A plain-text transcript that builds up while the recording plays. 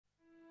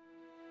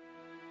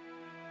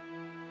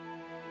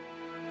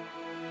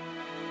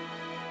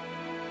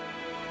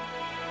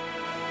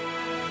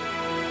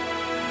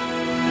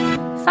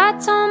If I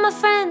told my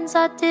friends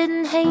I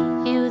didn't hate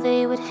you,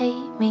 they would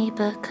hate me,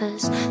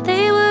 because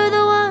they were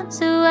the ones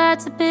who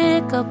had to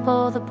pick up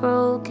all the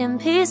broken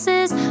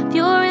pieces.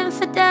 Pure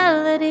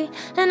infidelity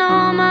and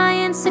all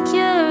my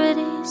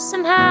insecurities.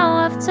 Somehow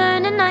I've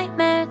turned a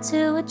nightmare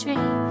to a dream.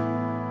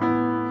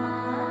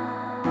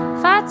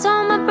 If I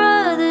told my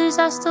brothers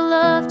I still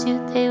loved you,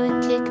 they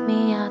would kick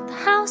me out the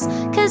house,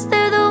 cause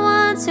they're the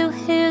ones who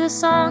hear the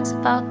songs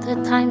about the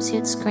times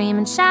you'd scream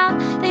and shout.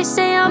 They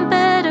say I'm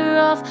better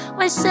off,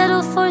 why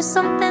settle for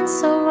something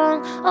so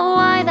wrong? Oh,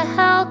 why the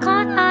hell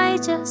can't I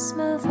just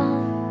move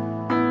on?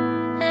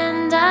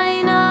 And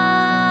I know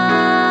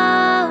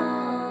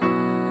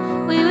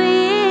we were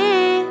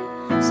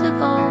years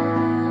ago,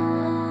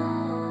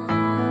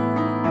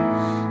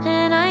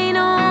 and I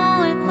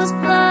know it was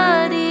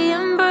bloody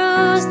and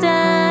bruised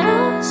and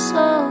oh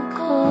so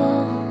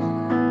cold.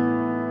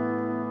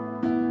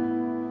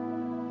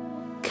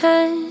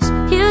 Cause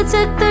you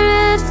took the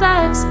red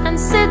flags and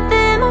set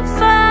them on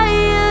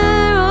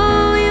fire.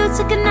 Oh, you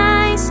took a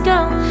nice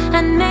girl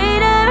and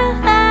made her a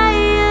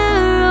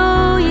liar.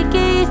 Oh, you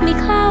gave me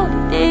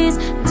cloudy days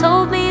and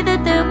told me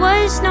that there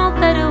was no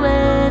better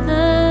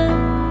weather.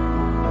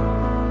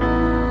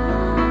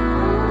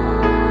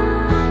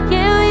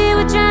 Yeah, we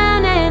were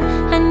drowning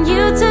and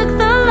you took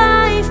the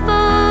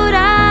lifeboat.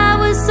 I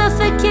was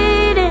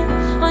suffocating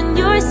on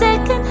your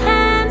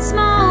secondhand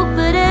smoke.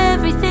 But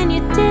everything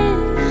you did,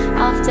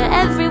 after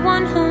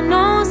everyone who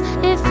knows,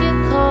 if you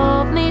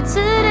called me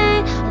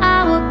today,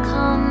 I would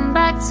come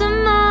back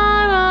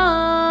tomorrow.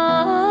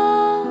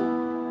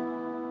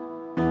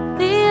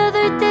 The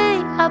other day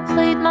I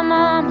played my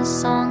mom a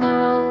song I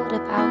wrote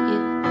about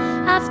you.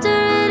 After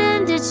it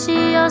ended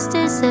she asked,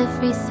 is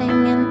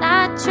everything in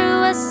that true?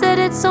 I said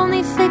it's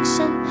only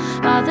fiction,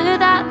 rather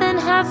that than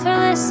have her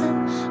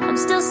listen. I'm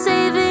still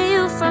saving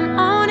you from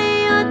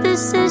owning your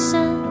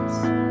decisions.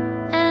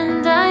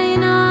 And I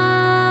know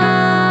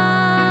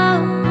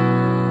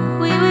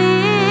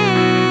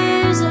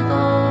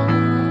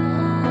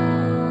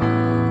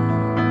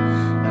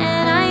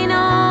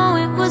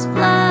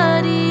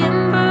bloody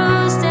and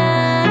bruised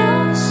and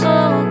oh so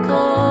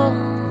cold.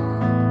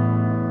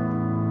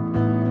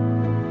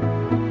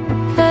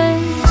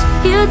 Cause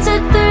you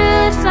took the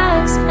red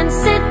flags and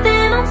set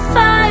them on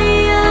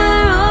fire.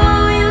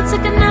 Oh, you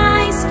took a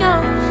nice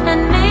girl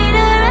and made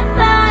her a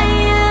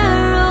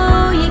liar.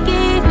 Oh, you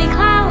gave me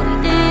cloudy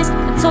days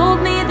and told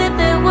me that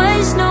there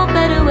was no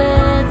better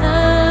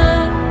weather.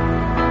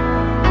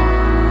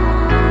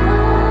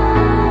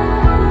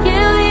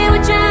 Yeah, we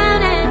were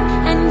drowning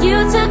and you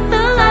took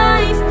the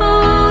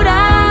lifeboat.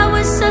 I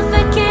was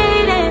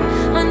suffocating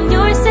on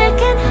your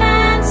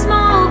secondhand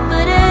smoke.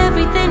 But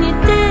everything you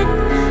did,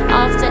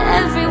 after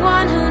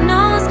everyone who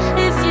knows,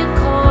 if you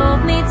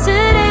called me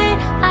today,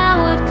 I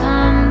would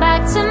come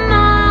back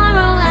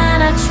tomorrow. And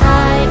I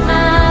tried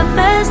my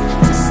best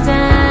to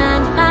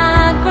stand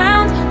my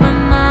ground,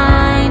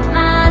 remind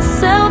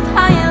myself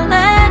how you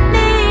let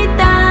me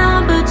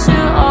down. But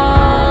you're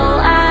all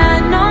I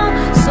know,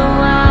 so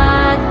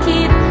I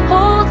keep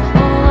hold.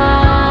 Oh,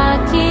 I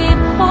keep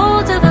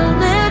hold of a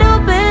little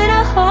bit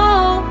of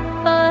hope.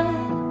 But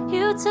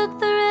you took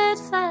the red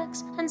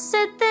flags and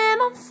set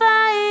them on fire.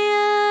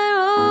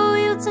 Oh,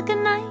 you took a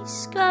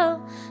nice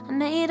girl and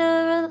made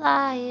her a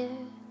liar.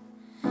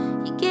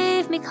 You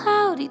gave me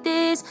cloudy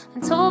days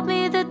and told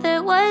me that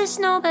there was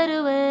no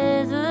better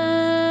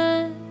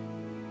weather.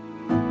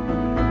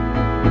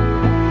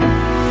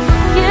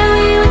 Yeah,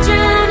 we were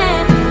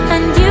drowning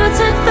and you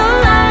took the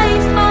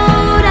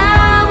lifeboat.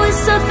 I was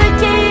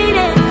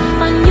suffocating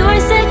on your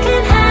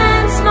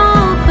secondhand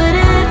smoke. But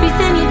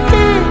everything you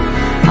did,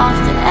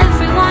 after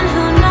everyone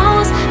who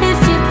knows, if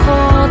you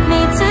called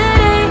me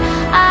today,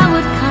 I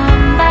would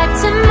come back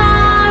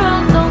tomorrow.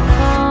 Don't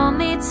call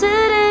me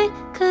today,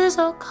 cause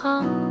I'll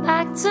come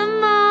back tomorrow.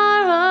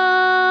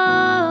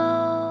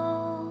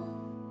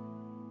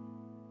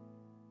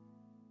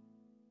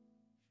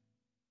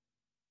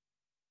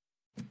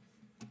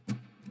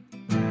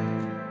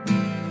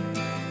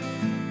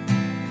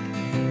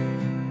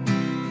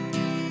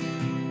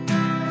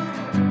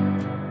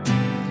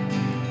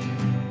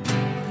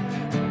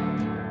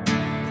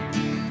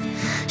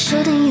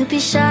 Shouldn't you be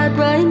sad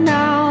right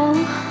now?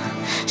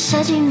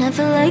 Said you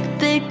never like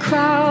big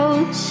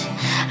crowds,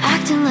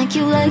 acting like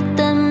you like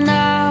them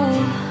now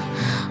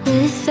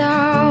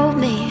without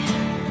me.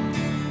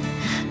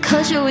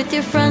 Cause you're with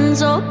your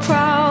friends all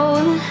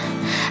proud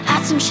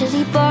at some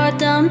shitty bar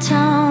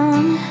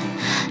downtown.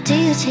 Do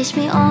you taste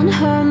me on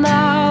her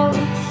mouth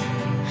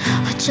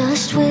or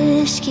just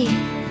whiskey?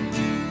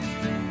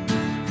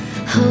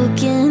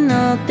 Hooking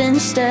up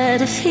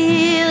instead of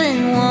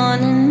healing.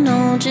 Wanna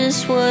know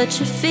just what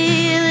you're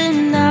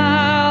feeling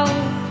now.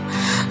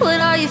 What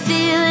are you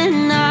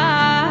feeling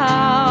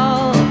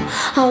now?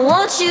 I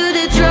want you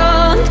to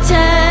drunk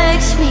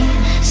text me,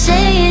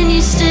 saying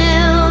you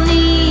still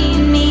need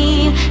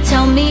me.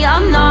 Tell me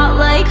I'm not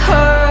like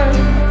her,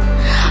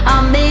 I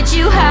made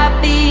you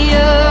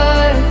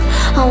happier.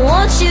 I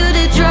want you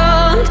to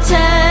drunk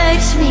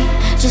text me,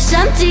 just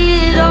empty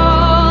it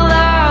all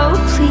out.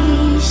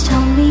 Please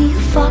tell me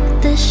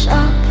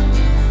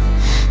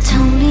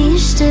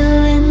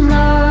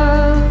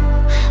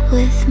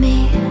with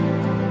me,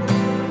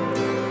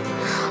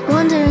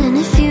 wondering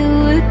if you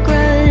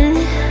regret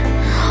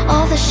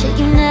all the shit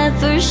you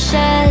never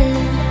said,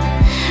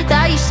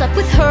 that you slept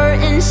with her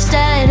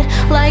instead,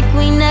 like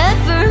we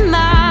never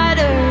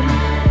mattered.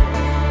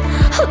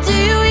 Oh, do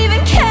you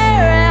even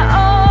care at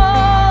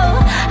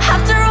all,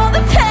 after all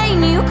the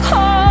pain you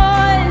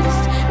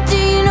caused? Do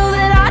you know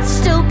that I'd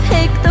still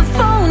pick the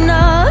phone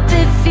up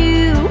if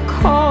you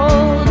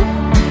called?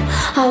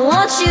 I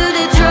want you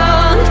to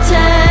drunk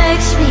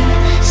text me,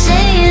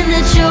 saying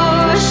that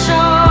you're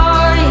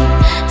sorry.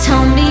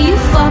 Tell me you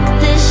fucked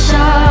this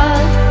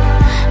up,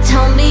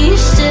 tell me you're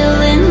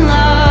still in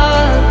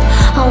love.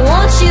 I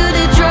want you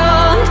to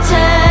drunk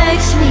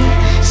text me,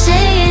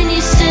 saying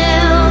you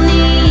still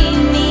need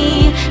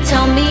me.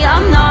 Tell me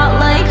I'm not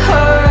like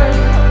her,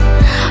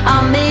 I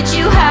made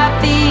you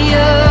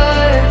happier.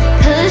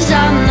 Cause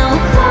I'm no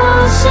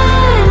closer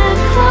to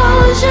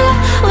closure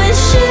when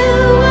you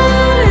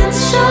weren't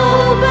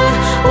sober.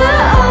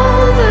 We're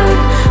over,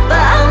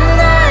 but I'm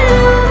not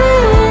over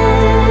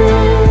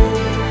it.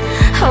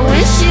 I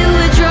wish you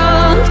would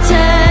drunk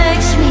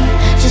text me,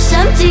 just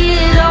empty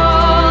it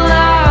all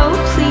out.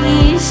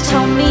 Please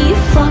tell me you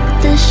fucked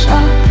this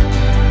up,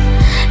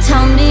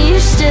 tell me you're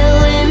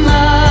still in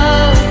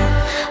love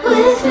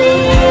with me.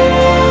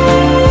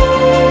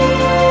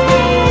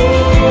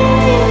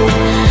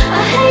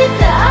 I hate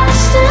that I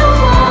still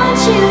want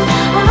you,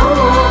 I don't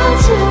want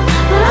to,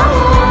 but I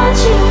want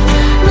you.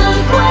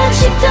 Look what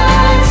you've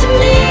done to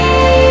me.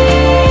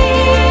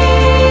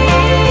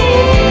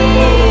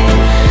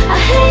 I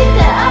hate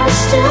that I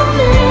still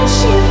miss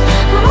you,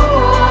 I don't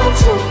want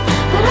to,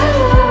 but I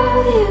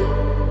love you.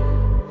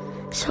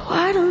 So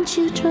why don't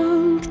you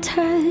drunk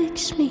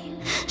text me,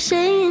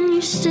 saying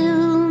you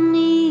still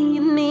need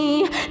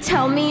me?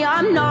 Tell me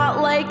I'm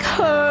not like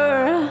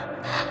her,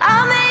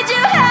 I made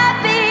you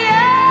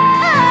happier.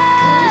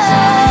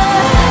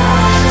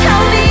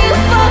 Tell me you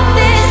fucked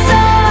this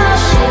up,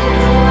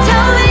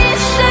 tell me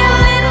you're still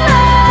in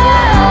love.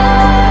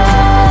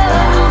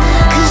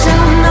 Cause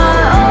I'm not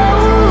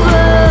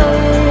over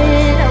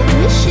it. I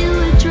wish you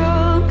would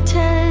drunk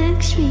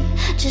text me,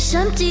 just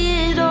empty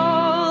it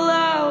all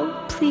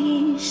out.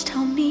 Please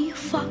tell me you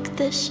fucked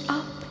this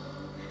up,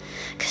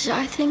 cause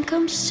I think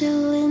I'm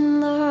still in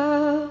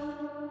love.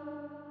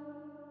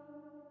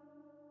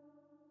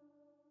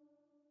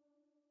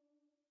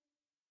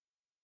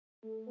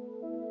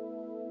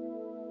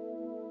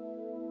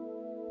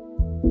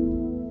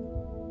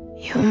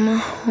 You're my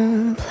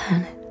home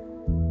planet,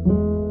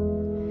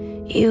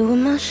 you were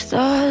my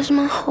stars,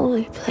 my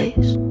holy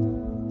place.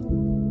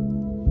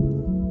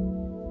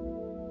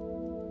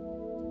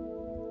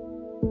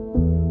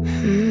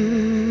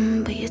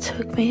 But you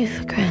took me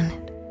for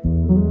granted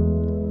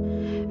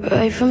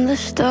right from the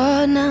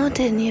start, now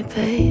didn't you,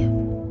 babe?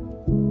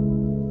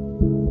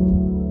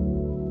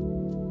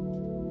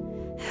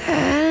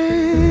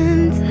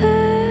 And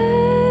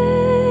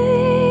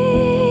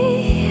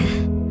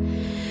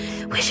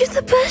I wish you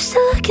the best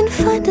that I can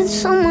find in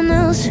someone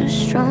else who's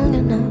strong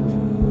enough.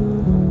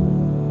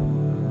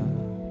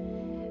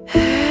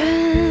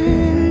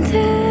 And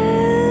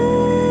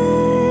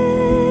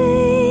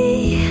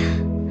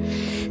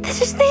this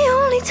is the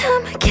only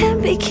time I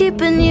can't be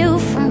keeping you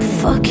from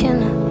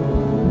fucking up.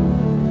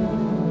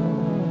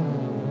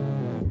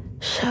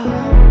 So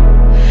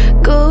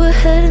go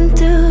ahead and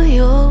do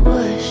your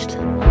worst,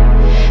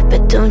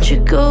 but don't you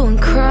go and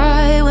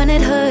cry when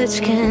it hurts.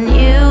 Can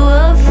you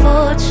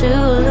afford to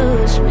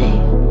lose me?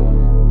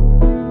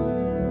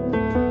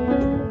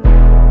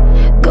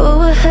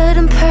 Go ahead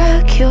and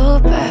pack your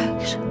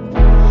bags,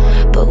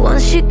 but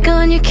once you're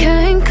gone you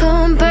can't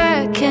come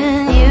back.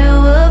 Can you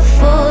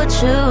afford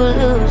to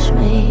lose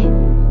me?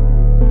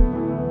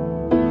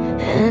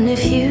 And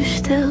if you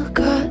still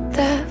got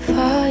that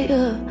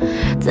fire,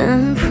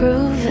 then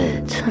prove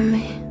it to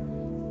me.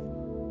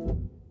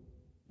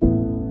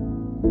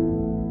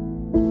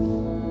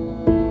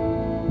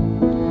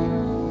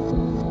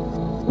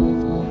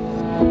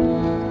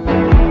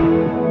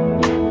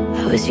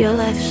 I was your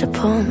life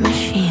support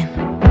machine.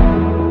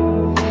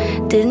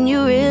 Didn't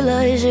you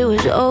realize it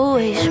was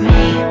always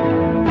me?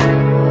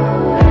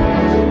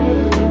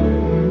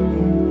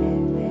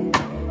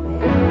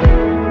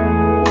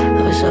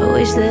 I was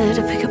always there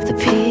to pick up the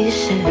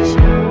pieces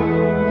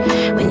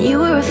when you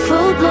were a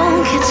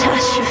full-blown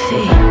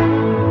catastrophe.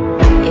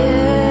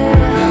 Yeah.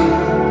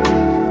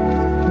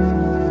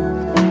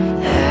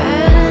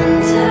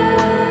 And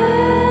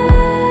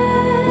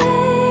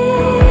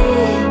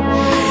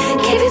I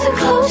gave you the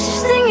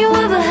closest thing you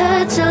ever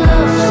had to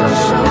love, so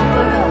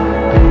sober.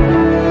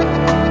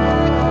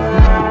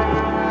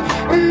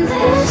 And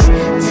this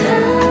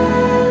time,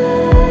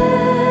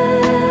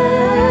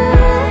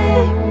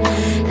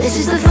 this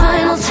is the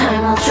final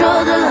time I'll draw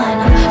the line.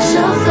 I'm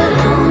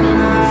self-alone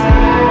enough.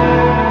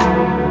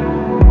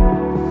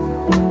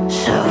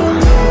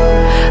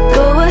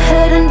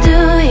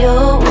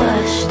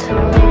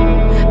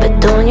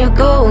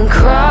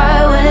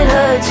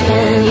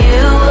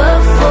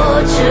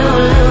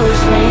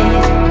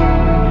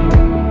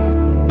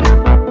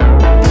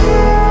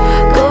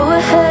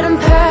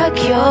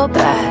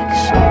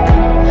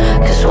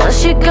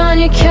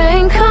 you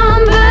can't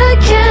come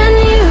back, can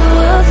you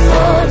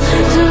afford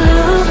to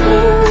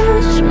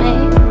lose me?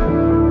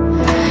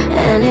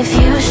 And if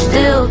you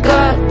still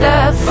got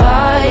that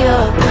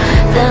fire,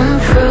 then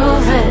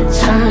prove it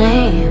to me.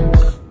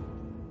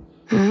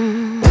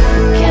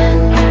 Can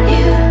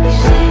you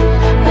sleep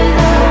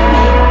without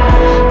me?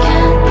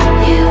 Can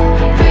you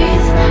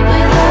breathe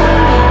without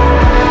me?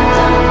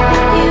 Don't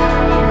you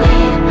need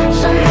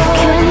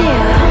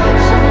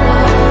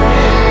somebody?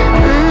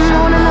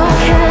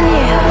 Can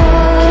you?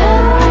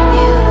 Can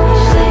you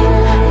sleep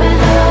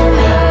without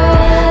me?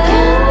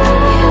 Can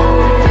you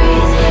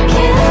breathe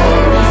without me?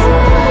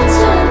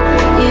 Don't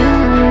you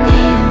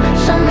need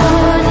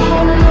somebody?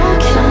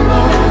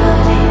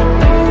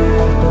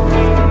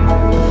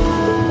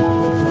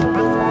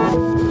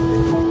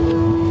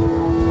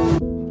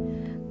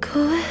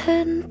 Go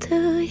ahead and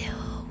do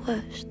your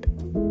worst,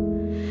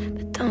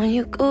 but don't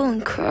you go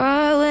and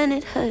cry when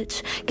it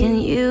hurts. Can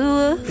you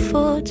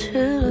afford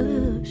to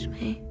lose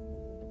me?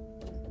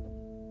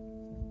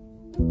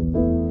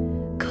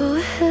 Go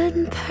ahead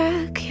and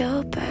pack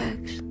your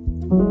bags.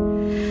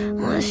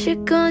 Once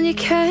you're gone, you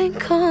can't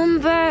come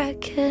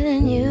back.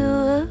 Can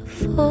you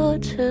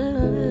afford to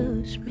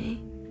lose me?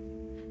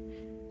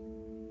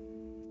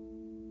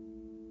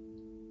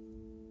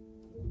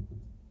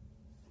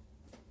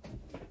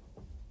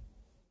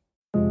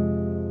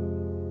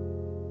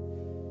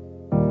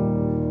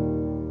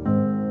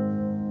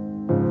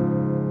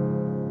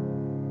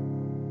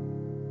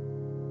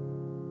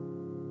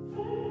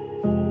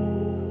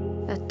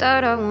 I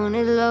thought I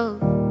wanted love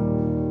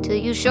till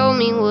you showed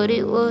me what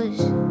it was.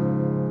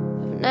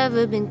 I've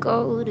never been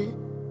colder.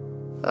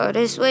 All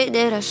this weight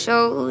that I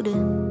shoulder,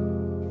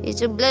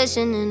 it's a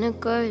blessing and a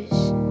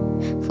curse.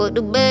 For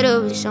the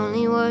better, it's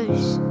only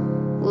worse.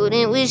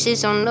 Wouldn't wish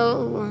this on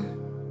no one.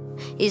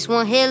 It's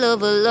one hell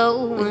of a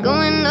low one. We're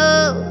going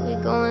up,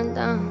 we're going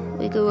down.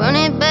 We could run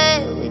it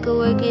back, we could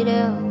work it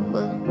out,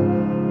 but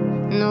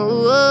no.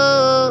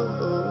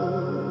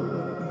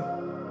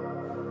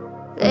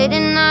 Late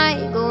at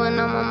night, going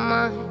on my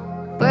mind,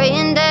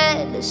 praying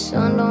that the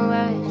sun don't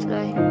rise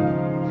like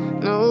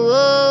no.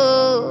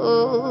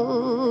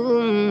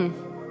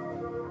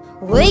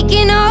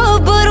 Waking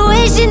up but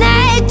wishing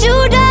that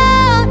you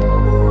don't.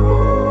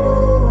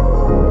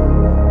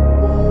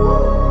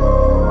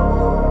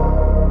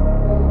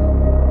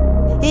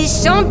 It's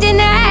something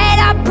that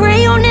I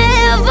pray you'll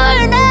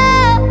never know.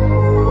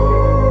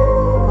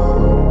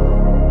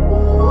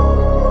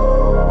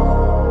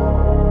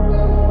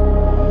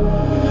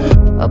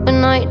 Up at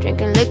night,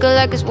 drinking liquor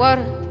like it's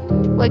water.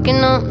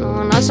 Waking up,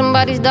 knowing I'm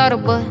somebody's daughter,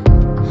 but I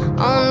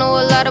don't know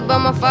a lot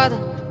about my father.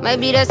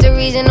 Maybe that's the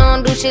reason I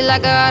don't do shit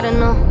like I oughta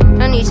know.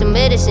 I need some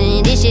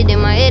medicine, this shit in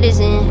my head is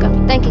in. Got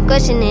me thinking,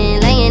 questioning,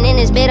 laying in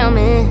this bed I'm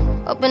in.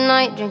 Up at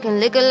night, drinking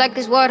liquor like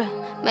it's water.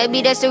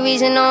 Maybe that's the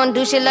reason I don't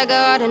do shit like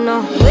I oughta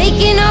know.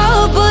 Waking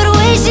up, but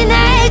wishing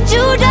that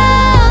you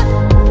don't.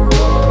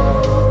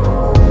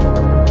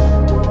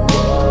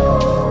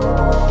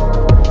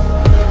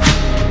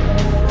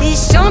 It's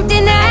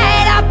something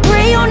that I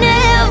pray you'll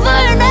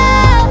never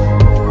know.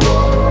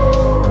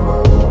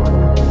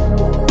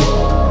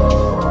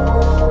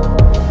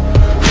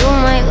 You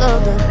might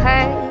love the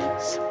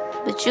highs,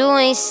 but you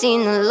ain't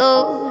seen the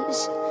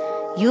lows.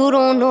 You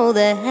don't know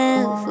the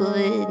half of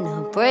it, and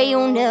I pray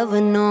you'll never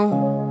know.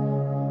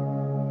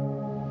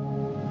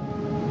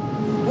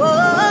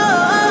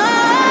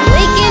 Whoa.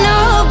 Waking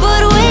up,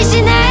 but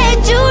wishing that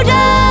you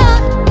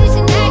don't.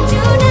 Wishing that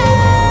you don't.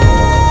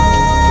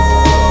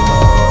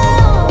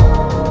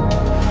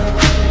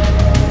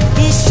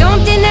 It's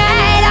something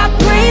that I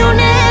pray you'll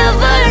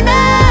never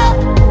know.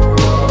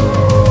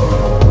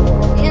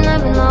 You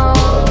never know,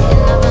 you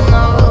never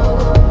know,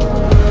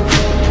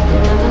 you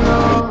never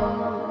know.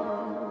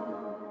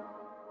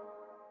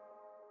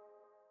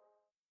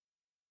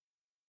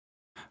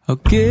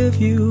 I'll give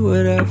you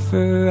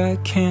whatever I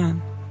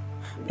can,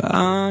 but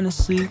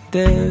honestly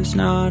there's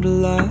not a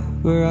lot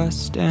where I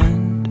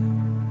stand.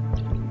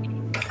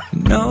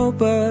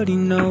 Nobody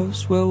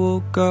knows where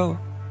we'll go,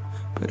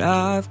 but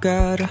I've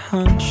got a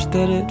hunch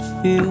that it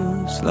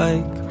feels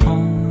like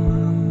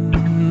home.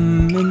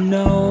 And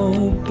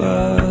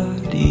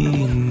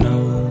nobody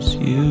knows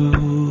you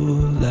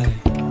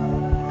like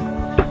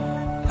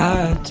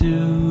I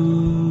do.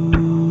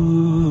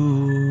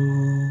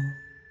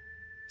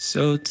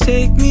 So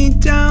take me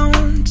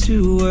down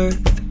to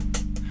earth,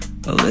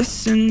 I'll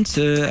listen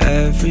to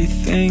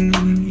everything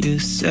you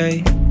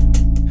say.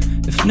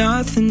 If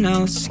nothing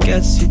else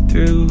gets you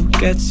through,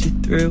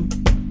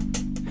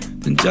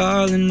 then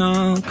darling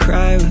I'll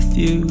cry with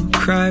you,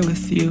 cry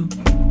with you.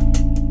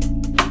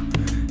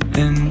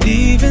 And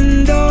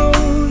even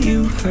though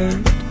you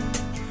hurt,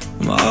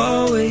 I'm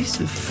always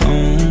a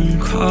phone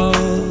call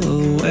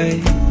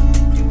away.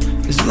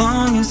 As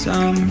long as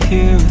I'm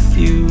here with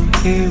you,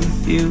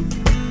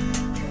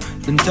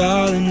 then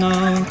darling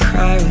I'll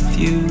cry with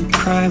you,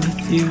 cry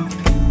with you,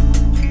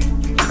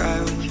 cry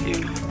with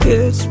you.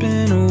 It's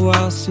been a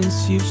while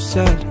since you've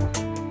said,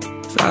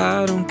 if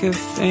I don't get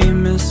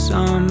famous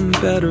I'm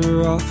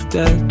better off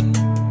dead.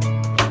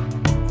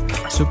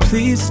 So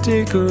please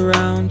stick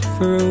around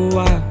for a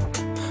while,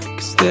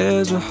 'cause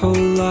there's a whole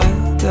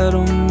lot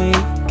that'll make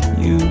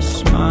you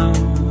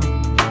smile.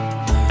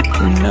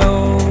 And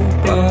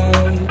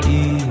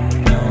nobody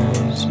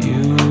knows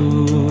you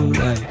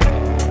like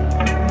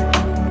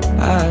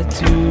I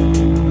do,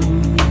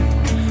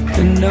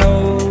 and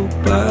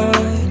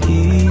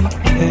nobody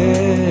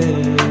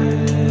cares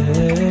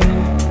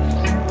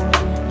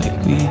like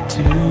we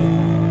do.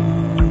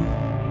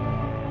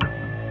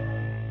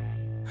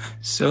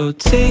 So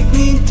take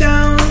me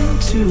down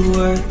to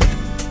earth,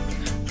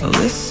 I'll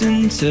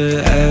listen to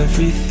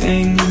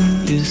everything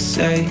you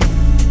say.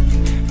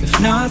 If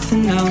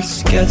nothing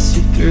else gets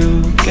you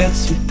through,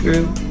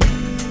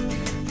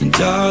 then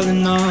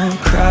darling, I'll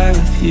cry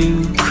with you,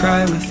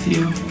 cry with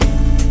you.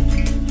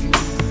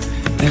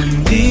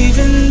 And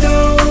even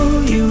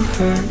though you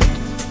hurt,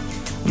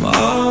 I'm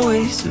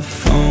always a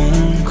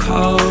phone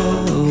call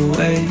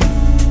away.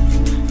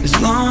 As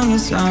long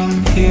as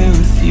I'm here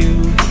with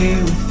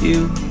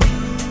you,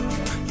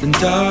 then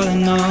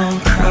darling, I'll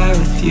cry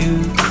with you,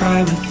 cry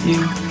with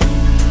you,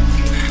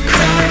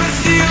 cry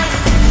with you.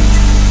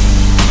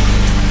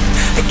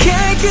 I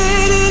can't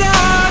get it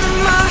out of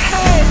my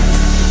head.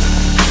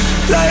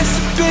 Life's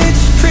a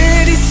bitch,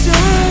 pretty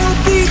soon we'll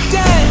be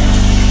dead.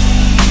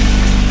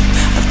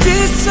 I'm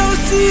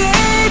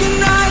dissociating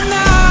right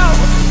now.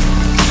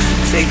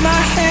 Take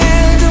my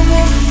hand and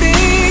we'll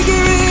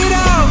figure it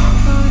out.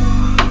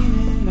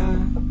 I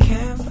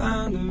can't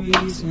find a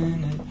reason.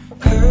 It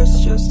hurts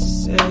just to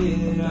say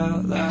it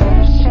out loud.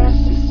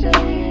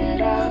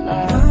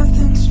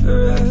 Nothing's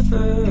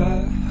forever. I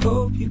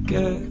hope you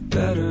get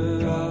better.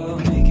 I'll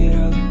make it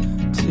up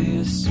to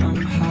you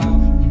somehow.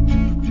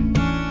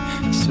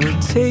 So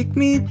take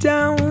me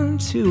down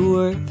to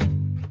earth,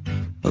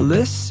 I'll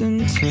listen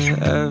to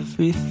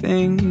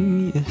everything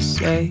you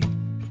say.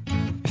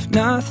 If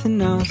nothing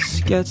else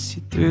gets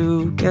you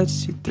through,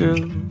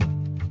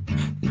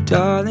 then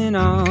darling,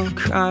 I'll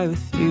cry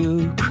with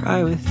you,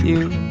 cry with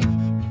you.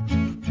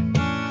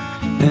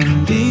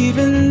 And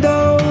even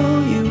though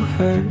you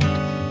hurt,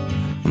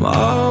 I'm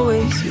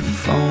always a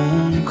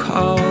phone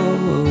call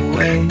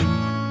away.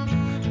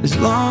 As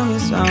long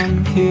as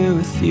I'm here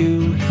with you,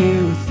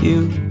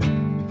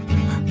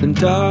 then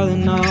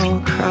darling, I'll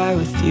cry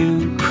with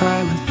you,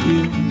 cry with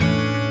you,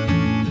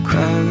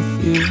 cry with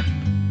you.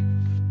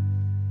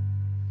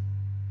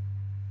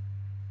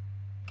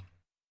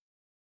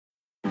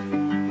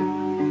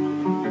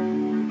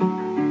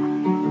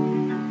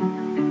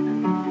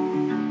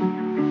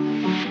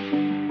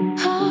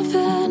 I've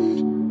been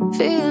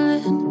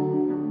feeling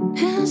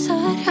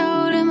inside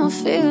out in my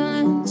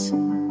feelings,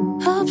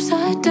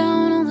 upside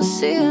down on the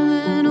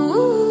ceiling.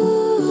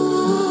 Ooh,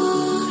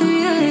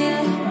 yeah,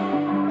 yeah.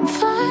 I'm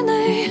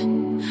finally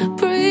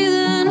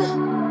breathing.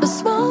 The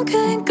smoke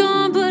ain't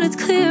gone, but it's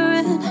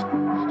clearing.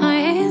 I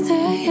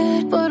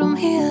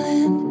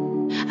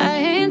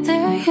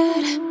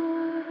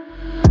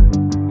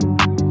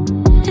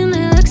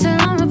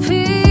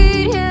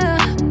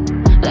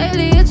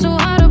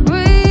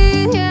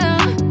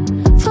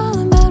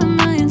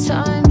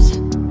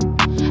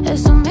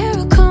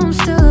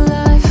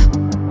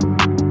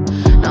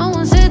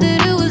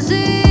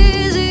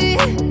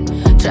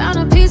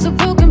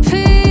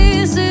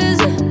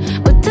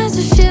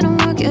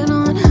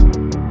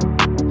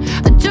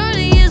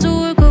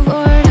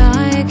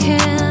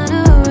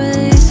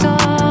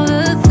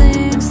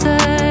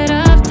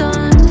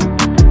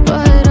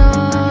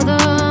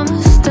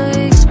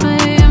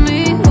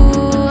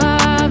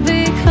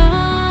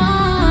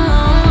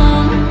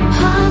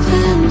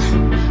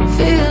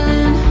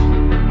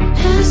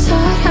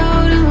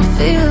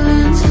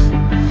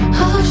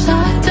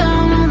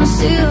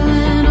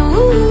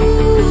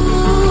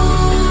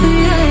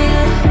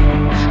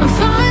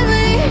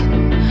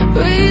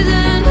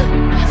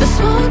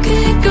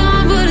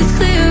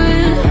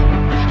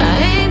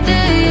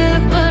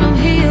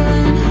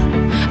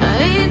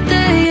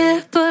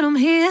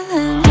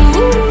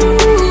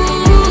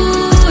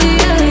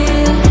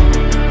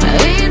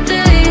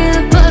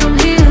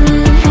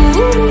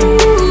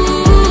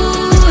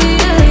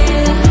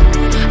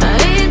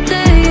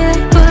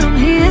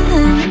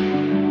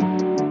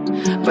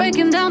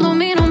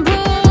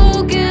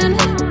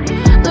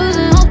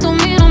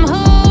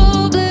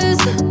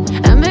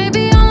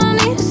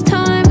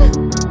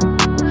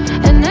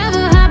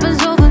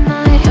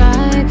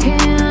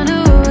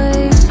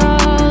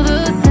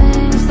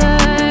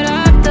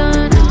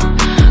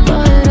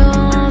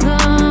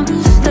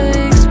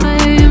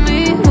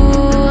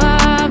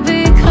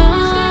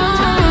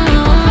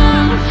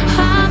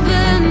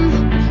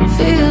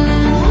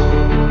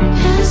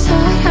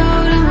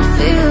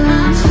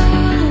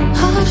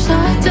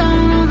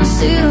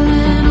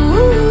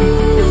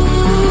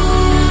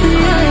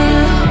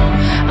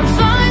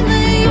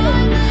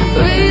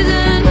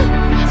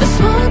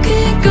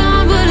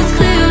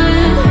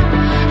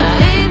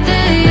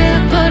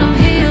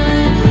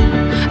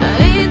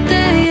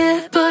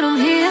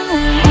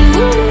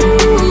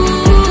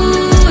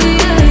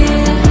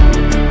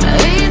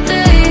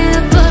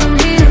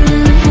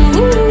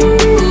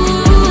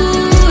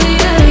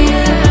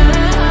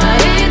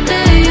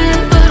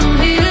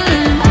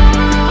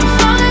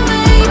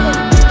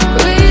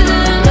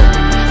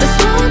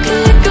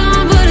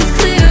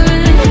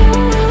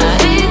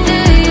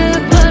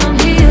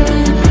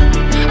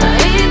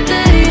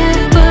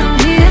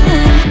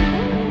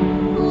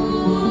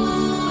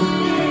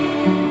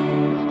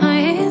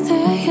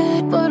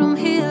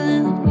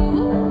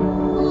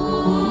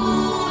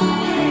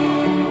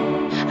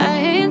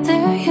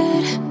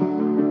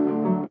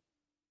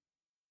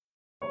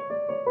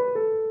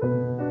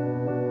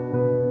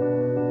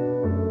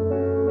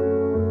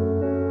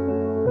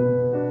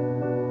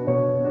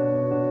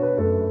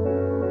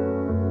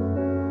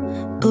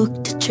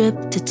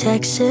trip to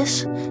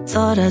Texas.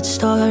 Thought I'd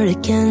start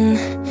again.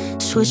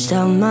 Switched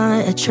out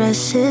my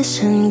addresses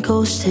and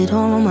ghosted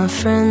all my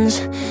friends.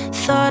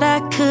 Thought I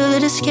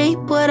could escape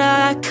what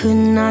I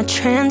could not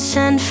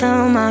transcend.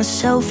 Found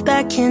myself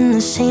back in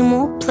the same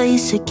old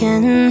place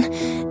again.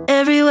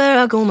 Everywhere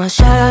I go, my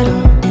shadow,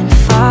 it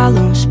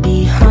follows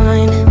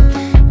behind.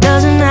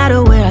 Doesn't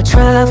matter where I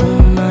travel,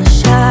 my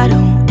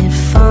shadow, it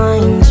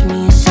finds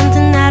me.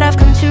 Something that I've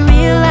come to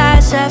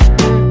realize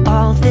after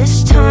all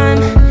this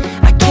time.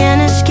 I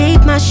can't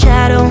escape my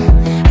shadow,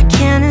 I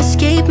can't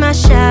escape my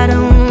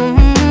shadow.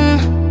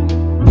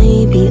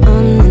 Maybe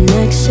I'm the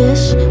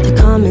nexus, the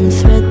common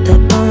thread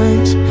that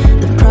binds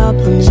the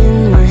problems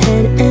in my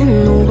head and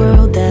the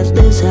world that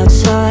lives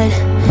outside.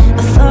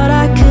 I thought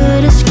I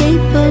could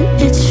escape, but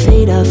it's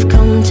fate I've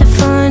come to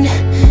find.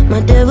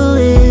 My devil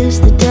is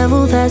the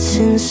devil that's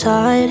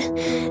inside.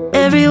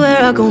 Everywhere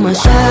I go, my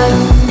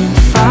shadow, it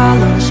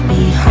follows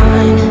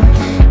behind.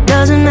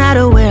 Doesn't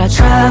matter where I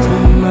travel,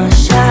 my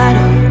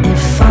shadow, it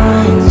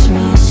finds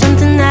me.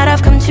 Something that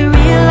I've come to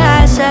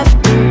realize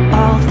after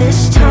all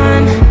this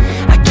time.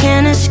 I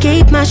can't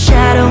escape my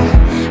shadow,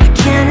 I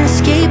can't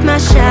escape my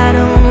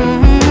shadow.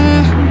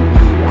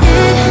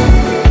 It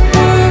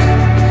won't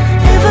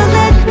ever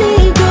let me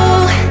go.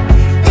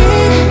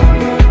 It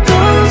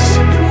goes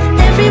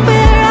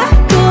everywhere I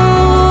go.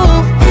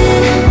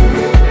 It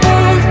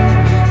won't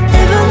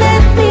ever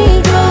let me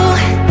go.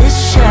 This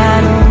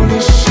shadow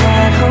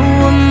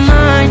of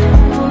mine.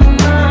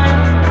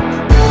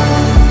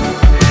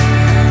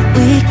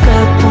 We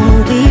grapple,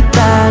 we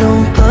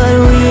battle, but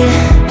we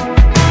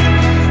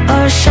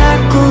are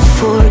shackled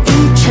for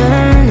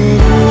eternity.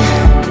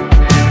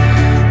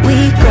 We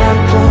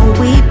grapple,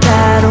 we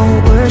battle,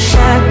 we're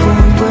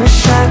shackled, we're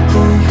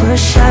shackled,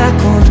 we're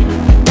shackled.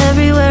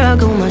 Everywhere I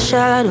go, my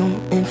shadow,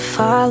 it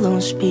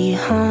follows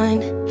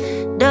behind.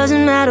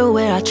 Doesn't matter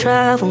where I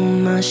travel,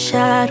 my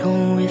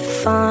shadow, it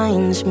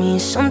finds me.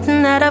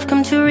 Something that I've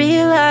come to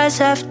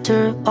realize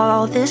after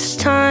all this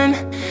time.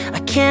 I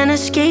can't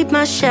escape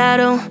my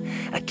shadow,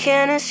 I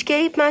can't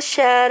escape my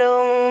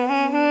shadow.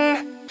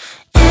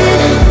 It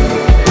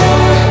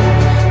won't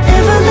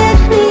ever let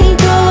me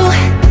go.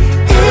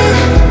 It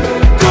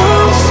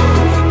goes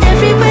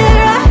everywhere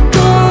I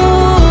go.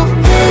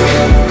 It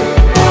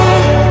won't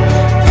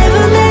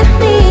ever let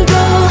me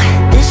go.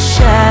 This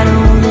shadow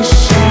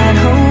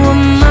of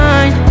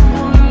mine.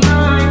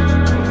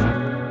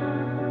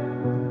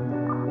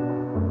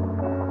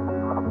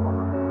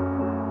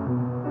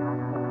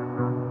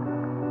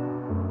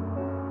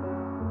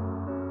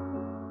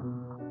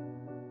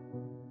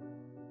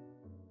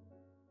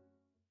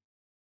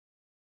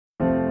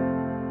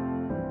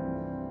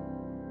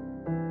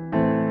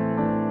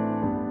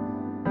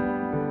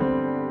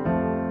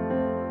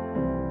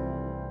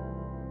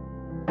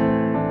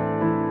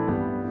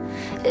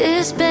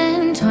 It's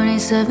been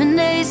 27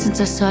 days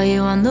since I saw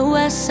you on the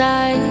west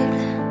side.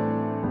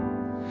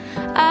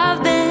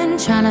 I've been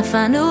trying to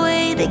find a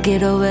way to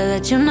get over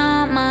that you're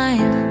not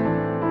mine.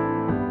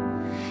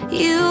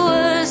 You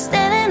were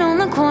standing on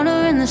the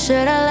corner in the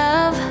shirt I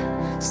love,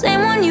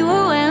 same one you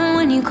were wearing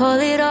when you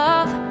called it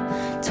off.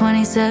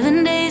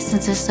 27 days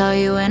since I saw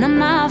you and I'm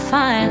not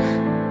fine.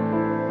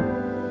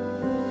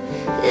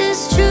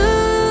 It's true,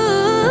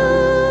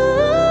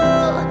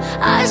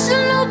 I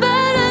should know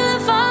better than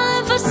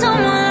falling for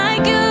someone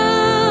like you.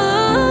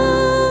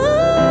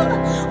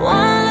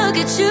 Wanna look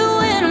at you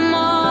and I'm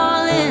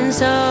all in.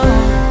 So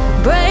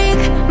break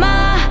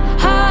my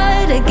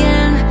heart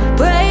again,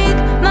 break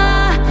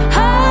my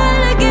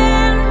heart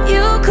again.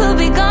 You could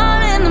be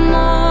gone in the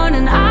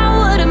morning, I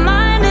wouldn't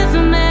mind if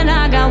it meant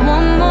I got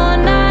one more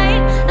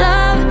night.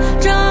 Love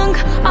drunk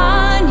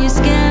on your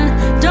skin,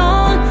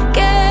 don't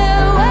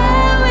care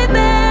where we've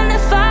been.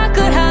 If I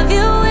could have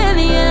you in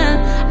the end,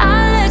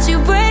 I'd let you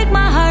break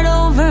my heart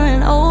over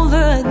and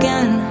over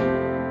again.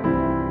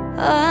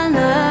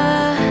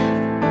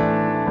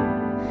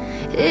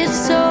 It's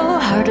so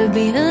hard to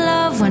be in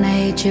love when I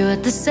hate you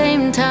at the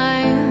same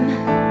time.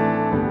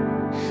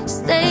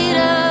 Stayed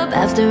up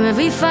after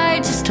every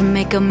fight just to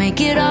make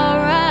it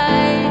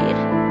alright.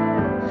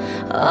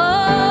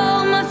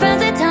 Oh, my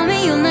friends, they tell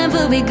me you'll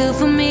never be good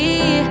for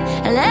me,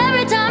 and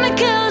every time it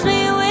kills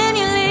me when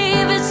you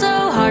leave. It's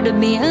so hard to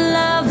be in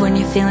love when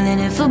you're feeling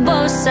it for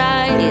both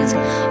sides.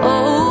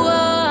 Oh,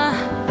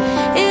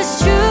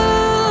 it's true,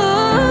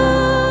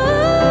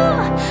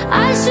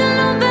 I should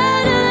know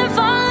better than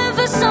falling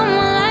for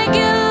someone like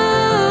you.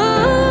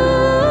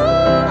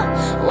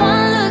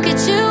 Wanna look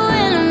at you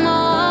and I'm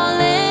all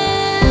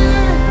in.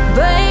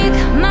 Break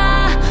my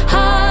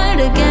heart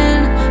again,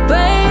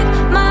 break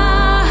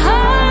my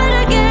heart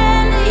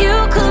again. You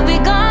could be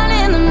gone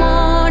in the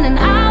morning,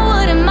 I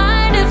wouldn't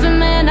mind if it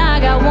meant I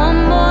got one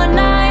more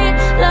night.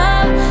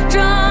 Love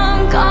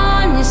drunk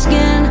on your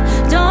skin,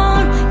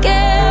 don't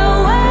care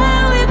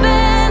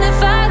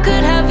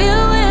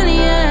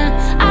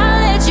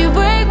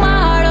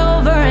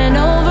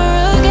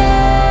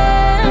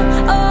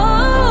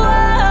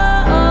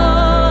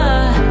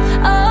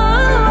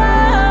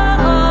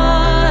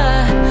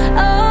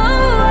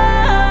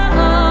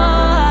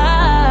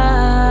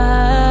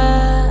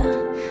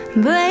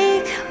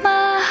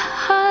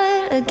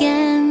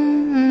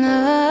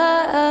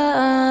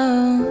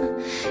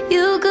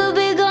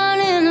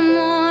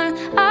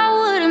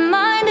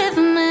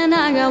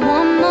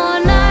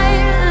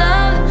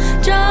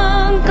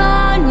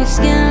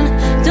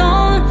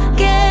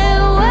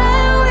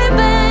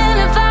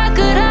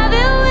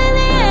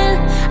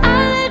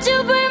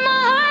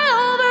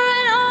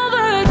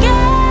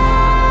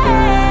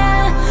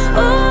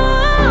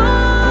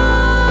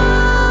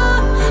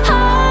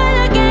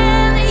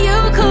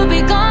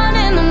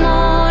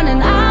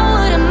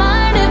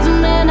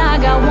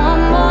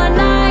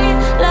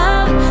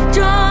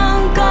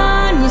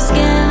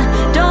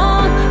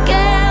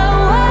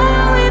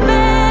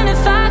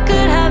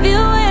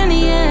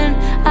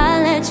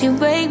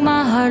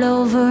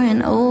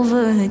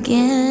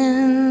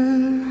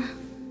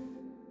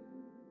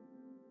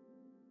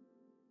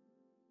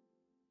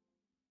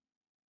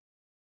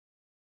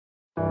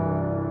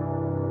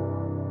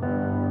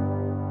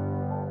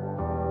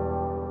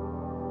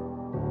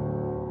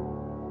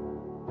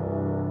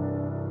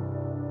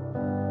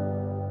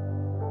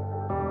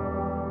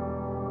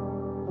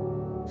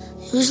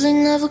Usually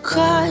never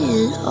cry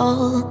at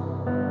all.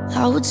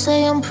 I would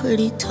say I'm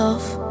pretty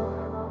tough,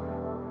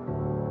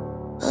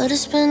 but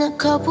it's been a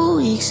couple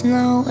weeks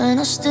now and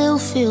I still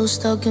feel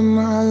stuck in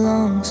my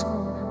lungs.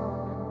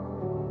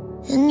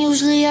 And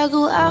usually I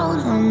go out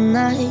on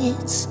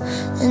nights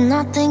and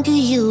I think of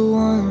you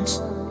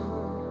once,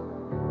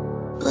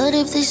 but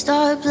if they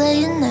start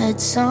playing that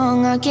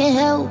song, I can't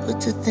help but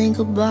to think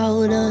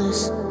about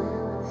us.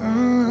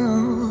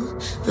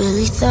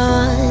 Really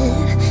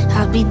thought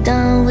I'd be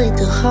done with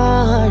the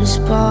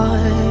hardest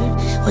part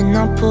when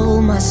I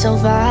pulled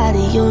myself out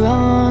of your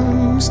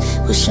arms.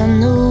 Wish I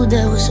knew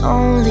that was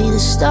only the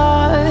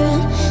start.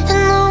 And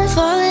now I'm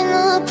falling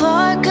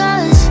apart,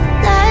 'cause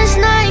last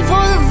night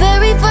for the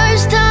very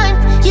first time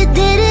you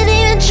didn't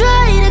even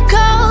try to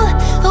call.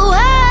 Oh,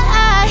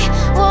 I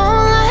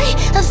won't lie,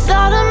 I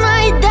thought I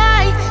might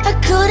die. I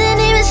couldn't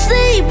even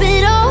sleep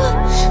at all.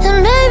 And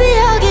maybe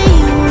I'll get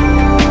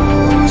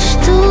used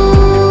to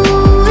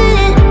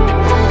it,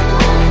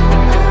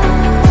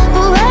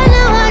 but right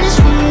now I just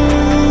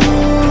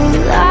feel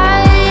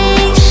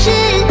like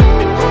shit.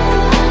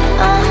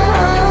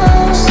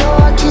 So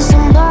I kissed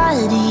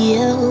somebody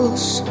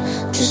else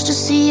just to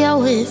see how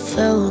it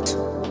felt,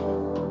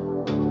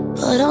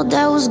 but all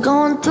that was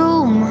going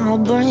through my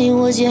brain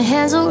was your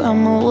hands around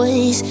my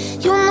waist.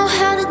 You know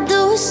how to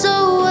do it so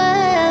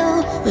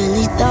well.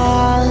 Really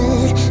thought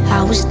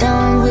I was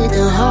done with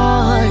the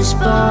hardest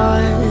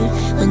part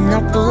when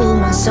I pulled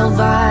myself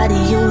out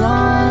of your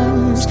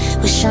arms.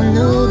 Wish I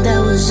knew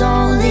that was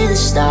only the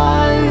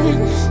start.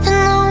 And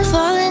now I'm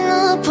falling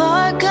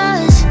apart,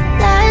 'cause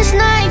last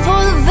night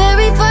for the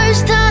very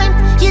first time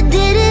you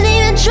didn't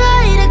even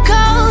try to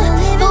call.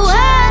 Oh,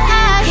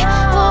 I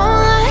won't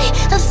lie,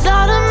 I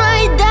thought I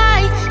might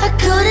die. I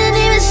couldn't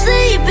even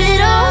sleep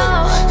at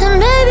all. And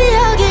maybe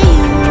I'll get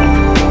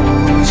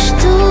used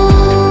to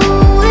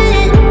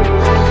it,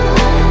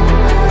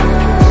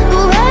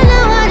 but right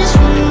now I just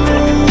feel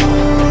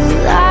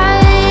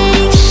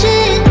like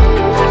shit.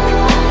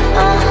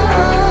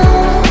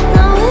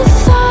 Now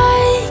if I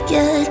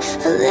get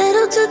a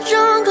little too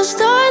drunk, I'll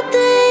start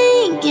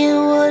thinking,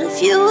 what if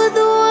you were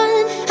the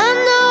one? I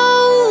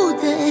know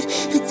that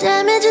the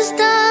damage is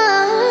done.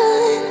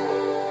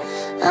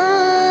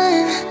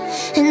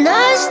 And I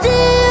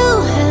still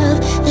have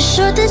the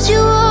shirt that you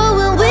wore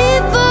when we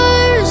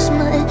first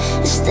met.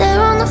 It's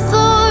there on the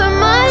floor, I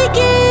might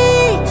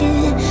kick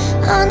it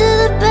under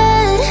the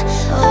bed,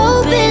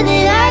 hoping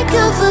that I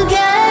could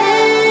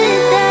forget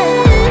that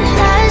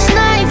last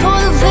night for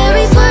the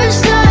very first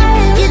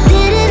time you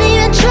didn't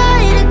even try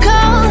to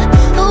call.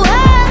 Oh,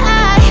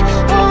 I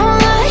won't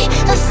lie,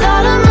 I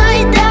thought I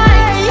might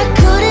die. I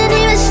couldn't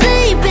even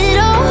sleep at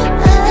all.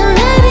 And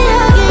maybe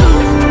I'll get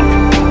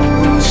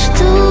used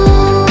to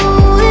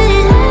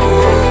it,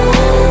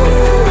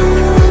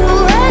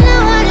 but right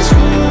now I just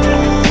feel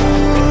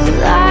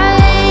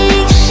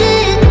like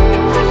shit.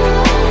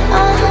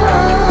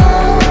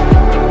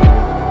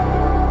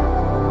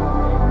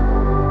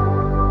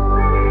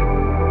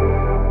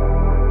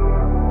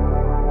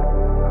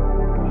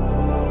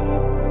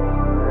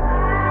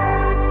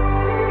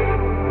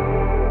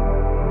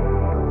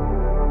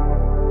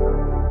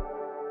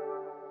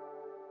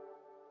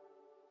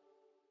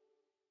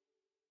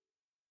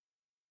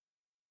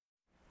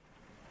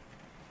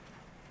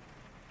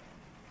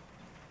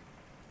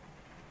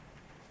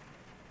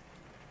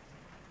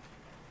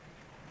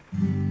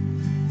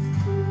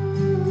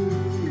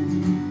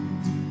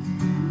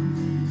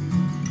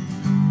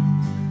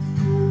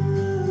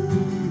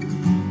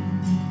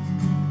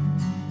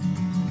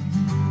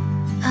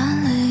 I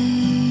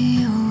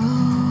lay a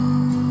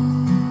rose,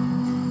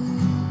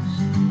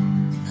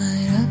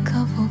 light a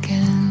couple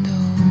candles.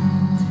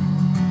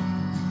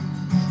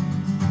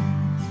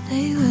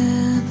 They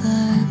wear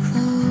black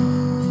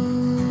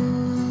clothes,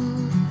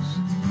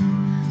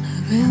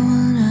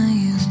 everyone I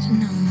used to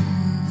know.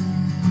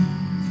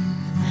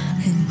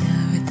 And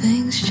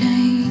everything's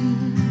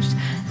changed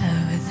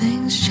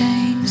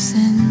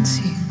since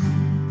you.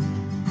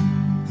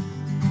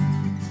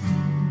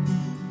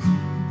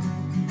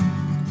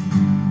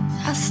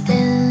 I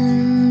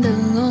stand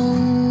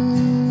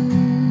alone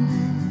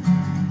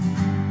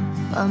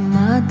by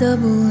my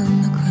double in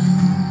the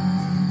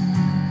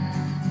ground.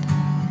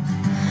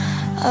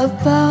 I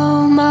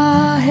bow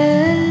my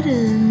head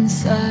in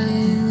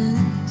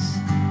silence,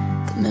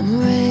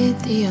 commemorate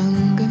the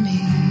younger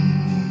me.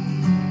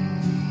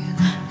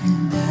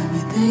 And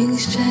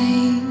everything's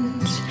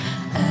changed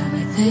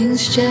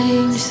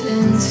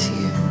since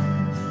you.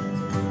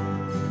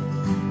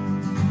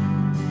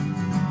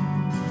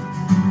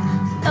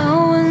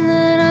 Knowing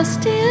that I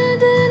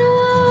stand and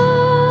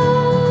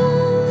watch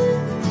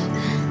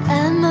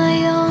at my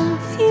own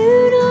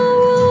funeral.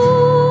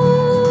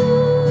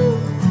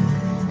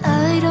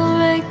 I don't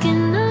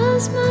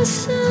recognize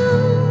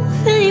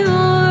myself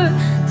anymore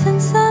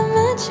since I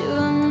met you.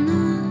 I'm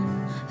not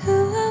who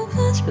I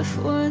was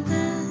before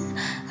then.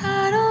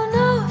 I don't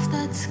know if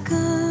that's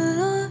good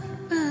or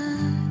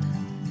bad.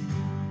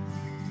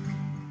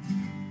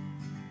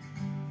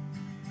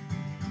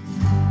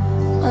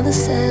 My mother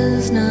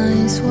says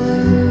nice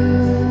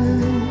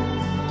words,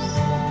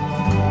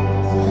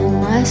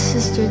 and my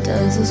sister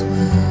does as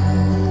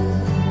well.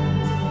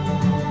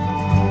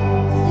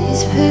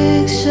 These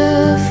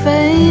picture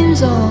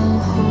frames all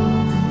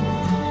hold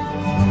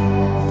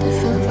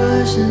different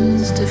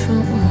versions,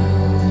 different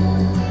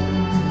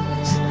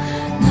worlds.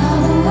 Now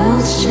the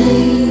world's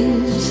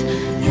changed,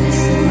 yes,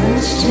 the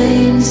world's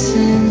changed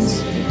since.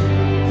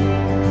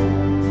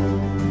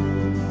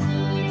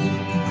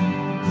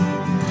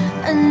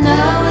 And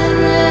now and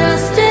then I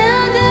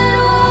stand and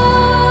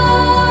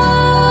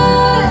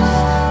watch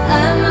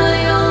at my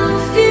own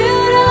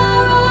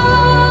funeral.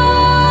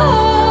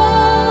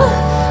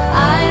 I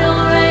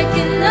don't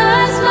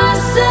recognize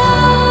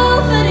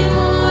myself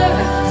anymore.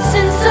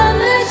 Since I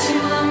met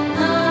you, I'm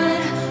not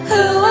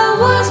who I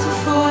was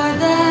before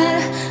that.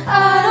 I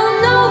don't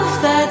know if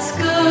that's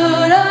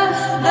good or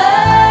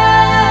bad.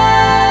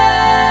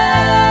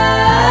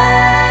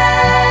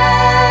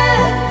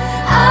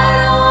 I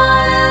don't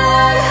wanna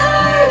let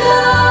her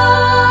go.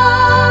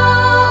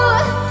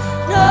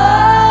 No,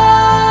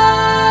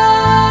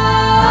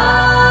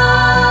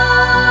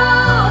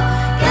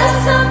 guess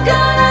I'm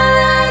gonna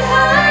let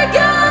her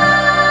go.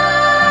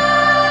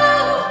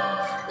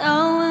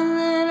 Now and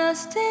then I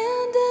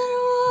stand and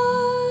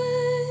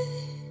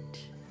watch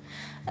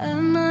at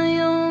my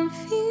own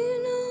funeral.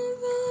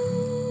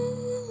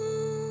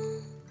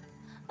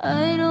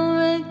 I don't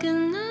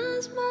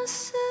recognize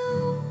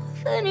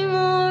myself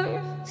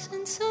anymore.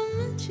 Since I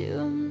met you,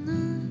 I'm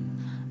not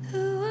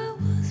who I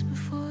was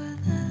before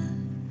that.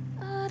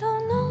 I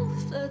don't know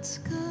if that's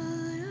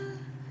good or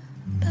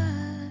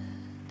bad.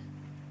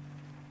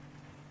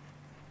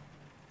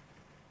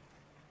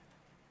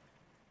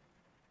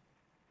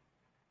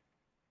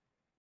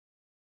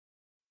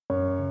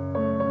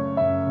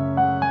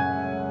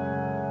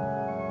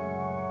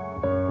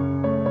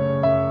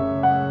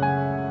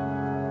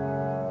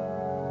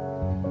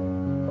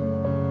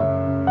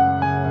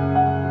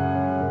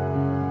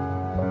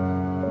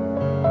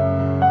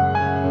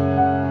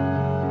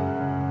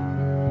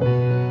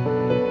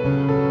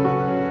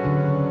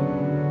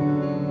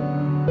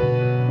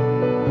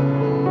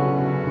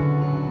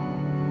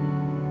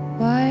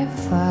 White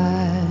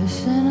fire,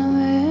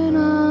 cinnamon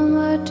on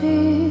my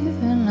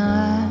teeth, and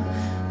I'm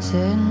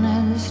sitting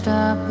at the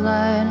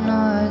stoplight,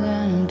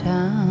 northern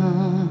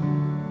town.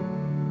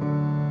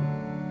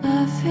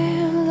 I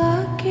feel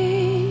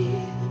lucky.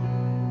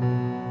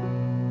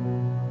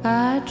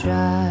 I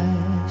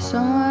drive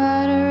somewhere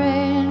out of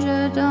range,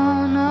 I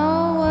don't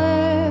know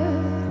where.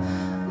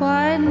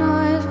 White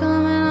noise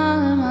coming on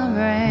in my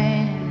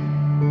brain,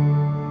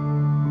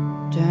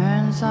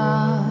 turns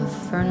off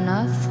for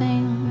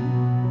nothing.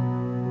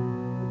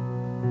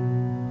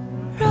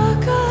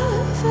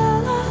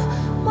 Rockefeller,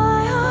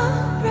 my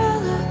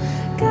umbrella,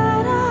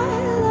 God, I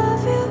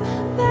love you,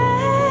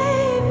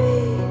 baby.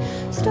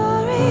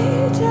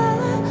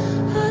 Storyteller,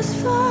 us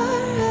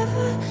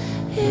forever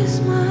is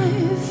my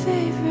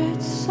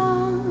favorite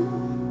song.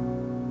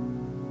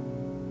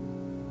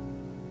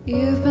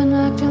 You've been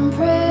acting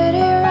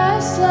pretty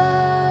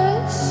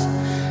restless,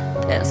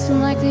 dancing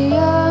like the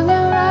young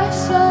and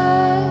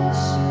restless,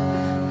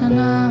 and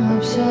I'm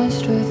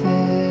obsessed with it.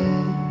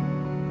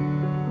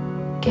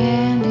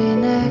 Candy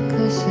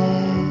necklaces.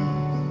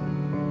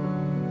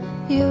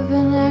 You've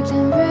been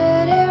acting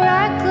pretty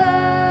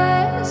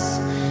reckless,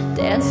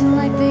 dancing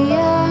like the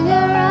young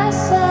and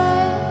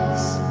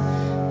restless,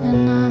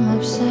 and I'm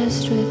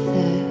obsessed with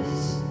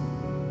this.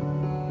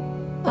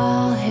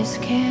 All his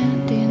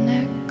candy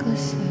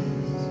necklaces.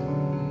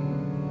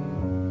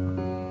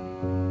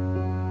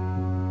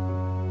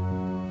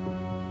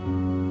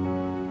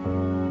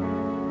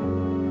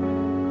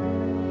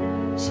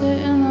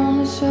 Sitting on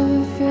the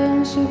sofa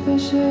feeling super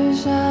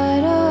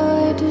suicidal.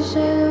 I hate to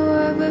say the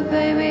word, but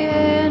baby,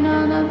 hand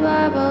on the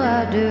Bible,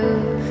 I do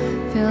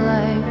feel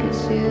like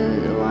it's you,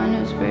 the one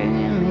who's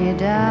bringing me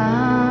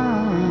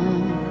down.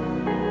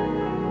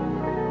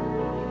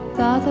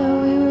 Thought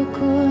that we were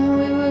cool and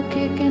we were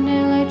kicking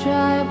it like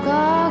Tribe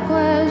Called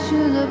Quest.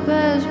 You're the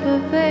best,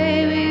 but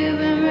baby, you've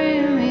been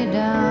bringing me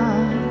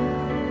down.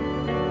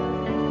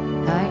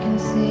 I can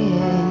see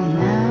it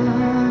now.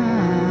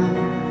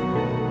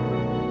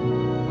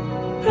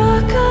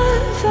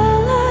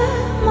 Rockefeller,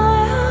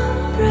 my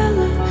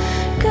umbrella,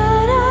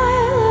 God, I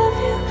love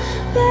you,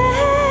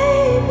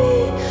 baby.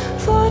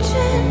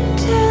 Fortune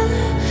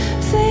teller,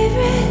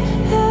 favorite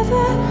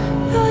ever.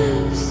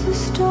 What's the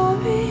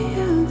story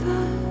of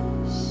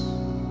us?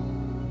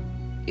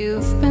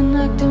 You've been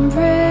acting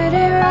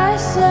pretty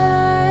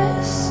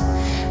restless,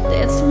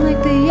 dancing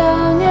like the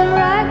young and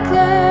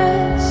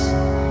reckless,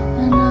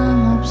 and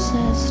I'm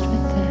obsessed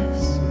with this.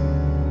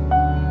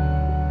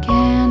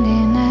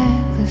 Candy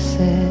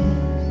necklaces.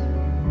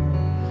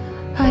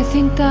 I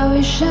think that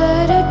we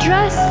should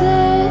address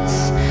this,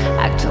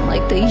 acting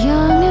like the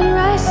young and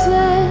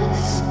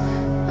restless.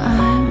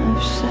 I'm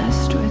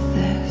obsessed with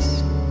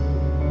this.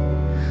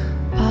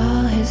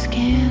 All his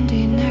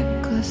candy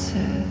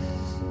necklaces.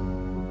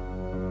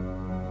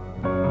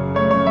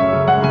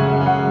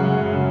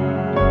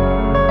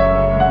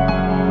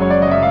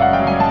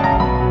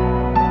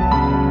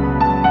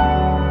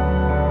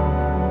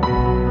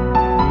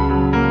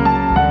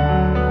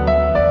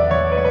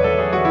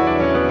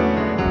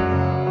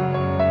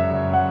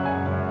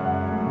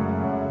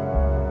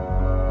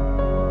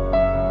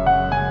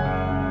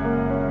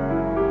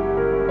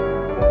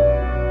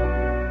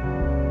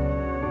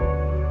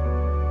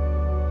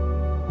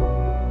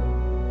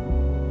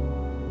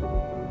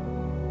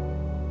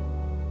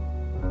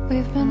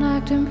 We've been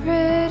acting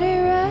pretty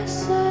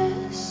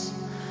restless,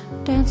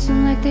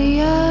 dancing like the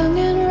young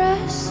and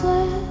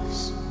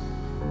restless.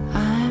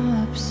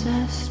 I'm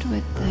obsessed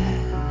with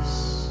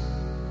this.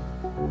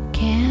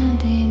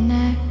 Candy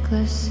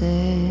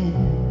necklaces.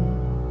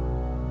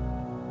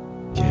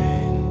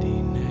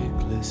 Candy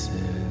necklaces.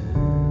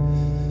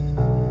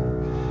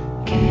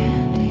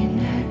 Candy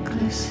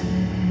necklaces.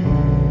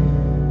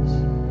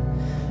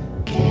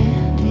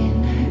 Candy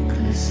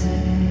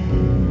necklaces.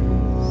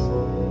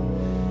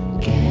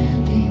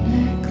 Candy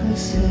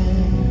necklaces.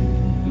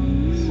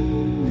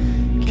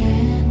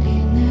 Candy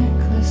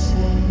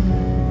necklaces.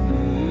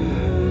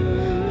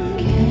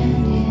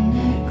 Candy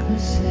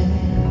necklaces.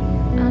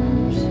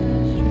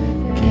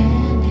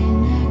 Candy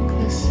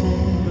necklaces.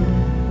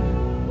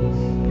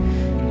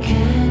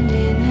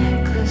 Candy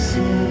necklaces.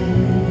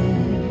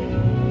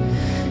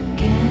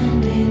 Candy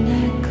necklaces. Candy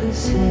necklaces.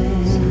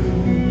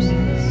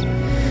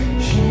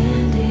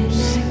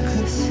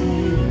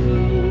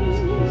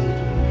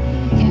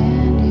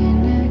 Candy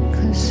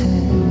necklaces.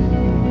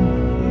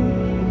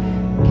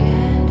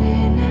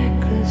 Candy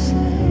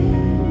necklaces.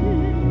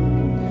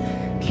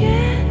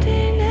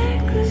 Candy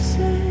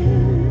necklaces.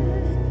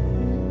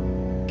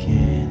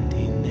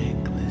 Candy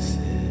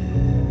necklaces.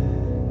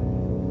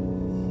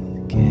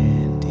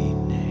 Candy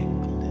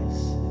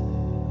necklaces.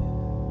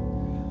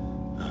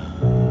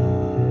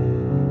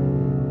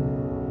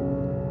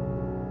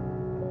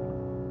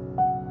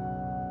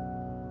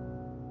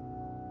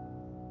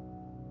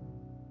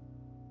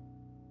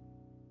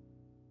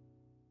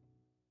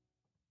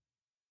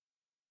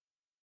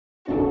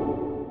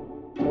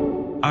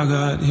 I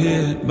got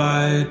hit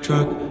by a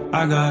truck,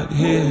 I got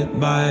hit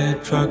by a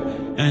truck,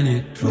 and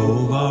it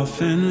drove off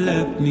and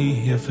left me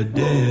here for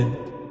dead.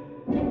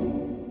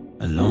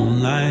 Alone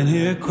lying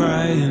here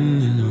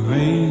crying in the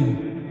rain.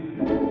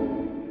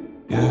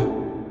 Yeah.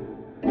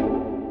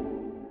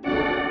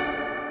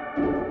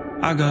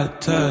 I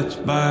got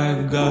touched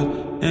by God,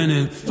 and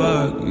it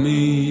fucked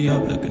me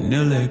up like an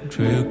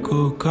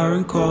electrical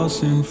current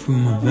coursing through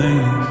my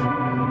veins.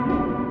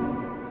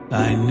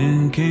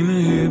 Lightning came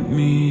and hit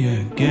me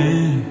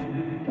again.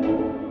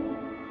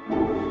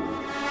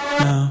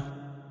 Now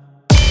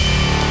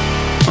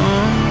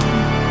I'm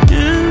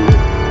in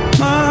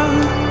my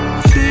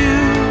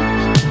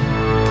field,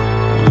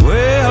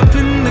 way up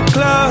in the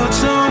clouds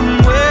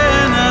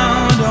somewhere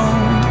now.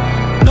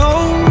 Don't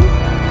know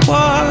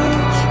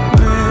what's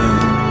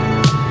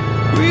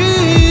real.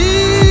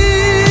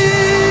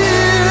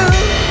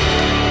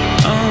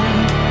 I'm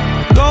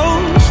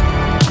ghost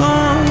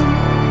gone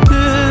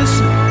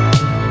missing.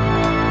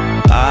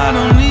 I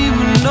don't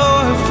even know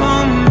if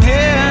I'm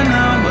here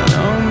now, but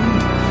I'm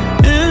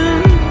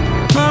in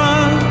my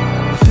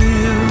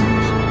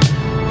fields.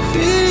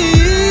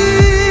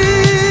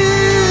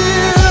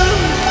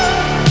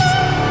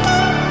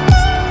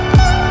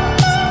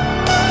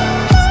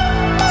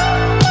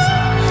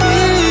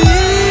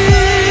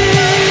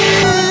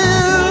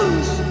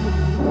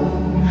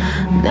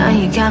 Now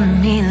you got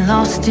me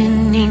lost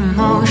in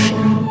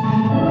emotion.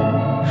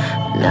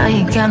 Now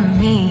you got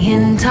me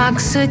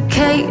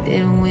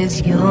intoxicated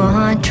with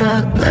your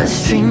drug.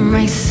 Bloodstream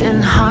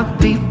racing,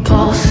 heartbeat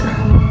pulsing.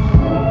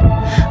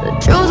 The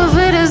truth of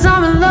it is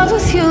I'm in love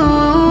with you.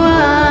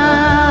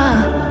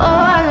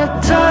 Oh, I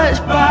got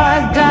touched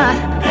by God,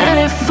 and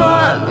it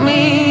fucked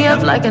me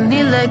up like an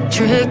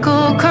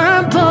electrical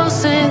current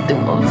pulsing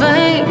through my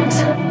veins.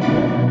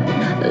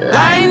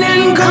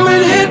 Lightning come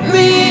and hit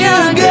me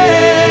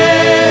again.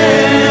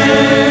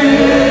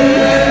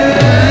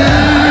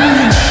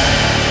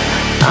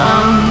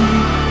 I'm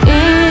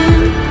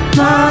in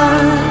my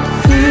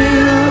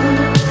field,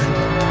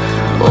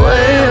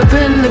 way up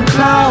in the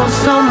clouds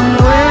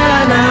somewhere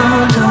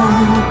now.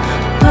 Don't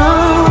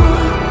know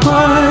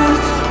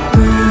what's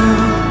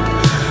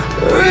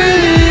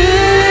real.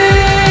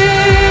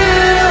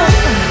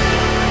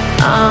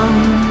 I'm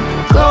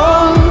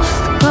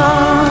ghost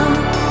gone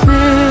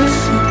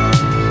missing.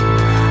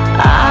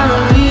 I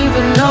don't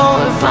even know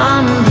if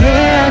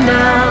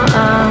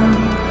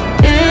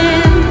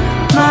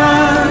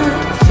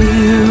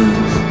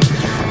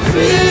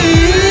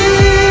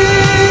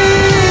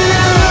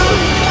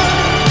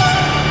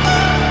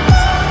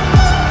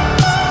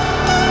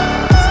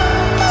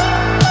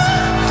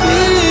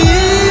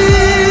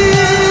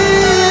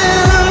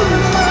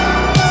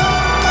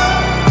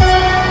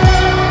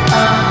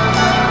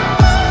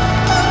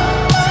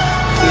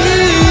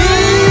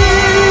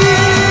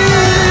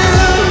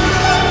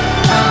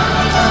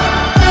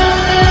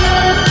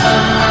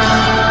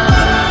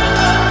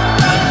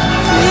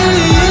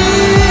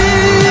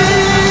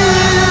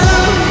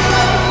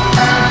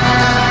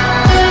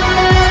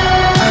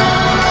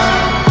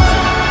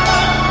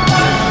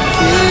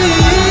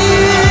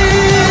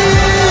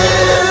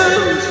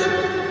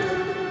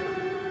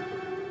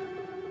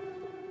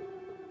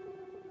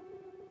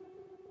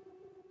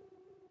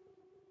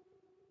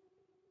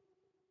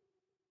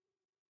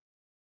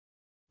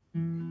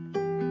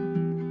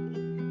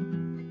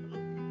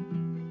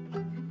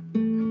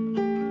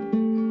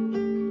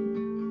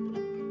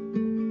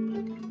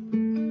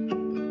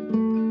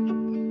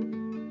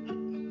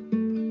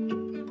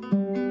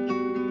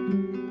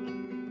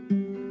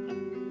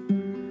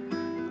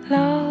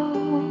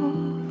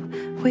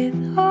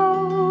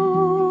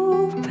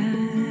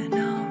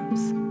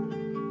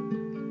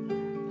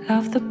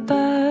Love the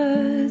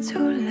birds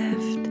who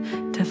left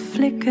to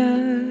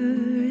flicker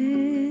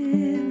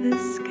in the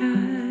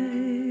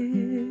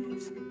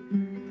skies.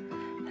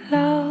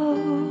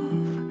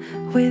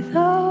 Love with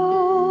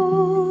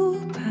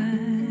open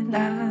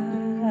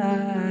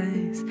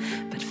eyes,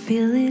 but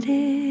feel it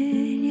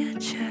in your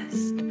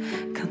chest.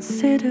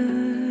 Consider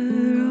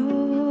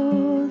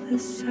all the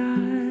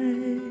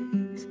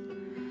sighs,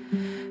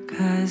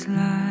 'cause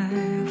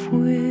life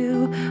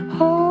will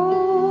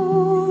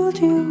hold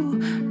you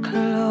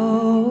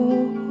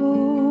close,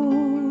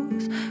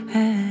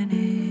 and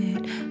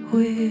it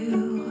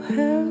will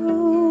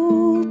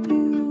help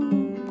you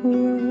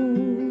grow.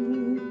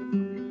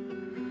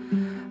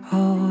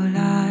 Oh,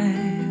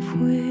 life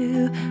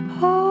will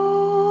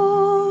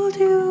hold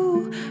you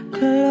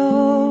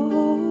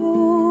closer,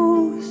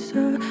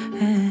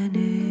 and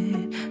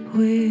it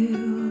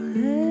will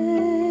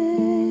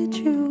let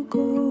you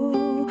go.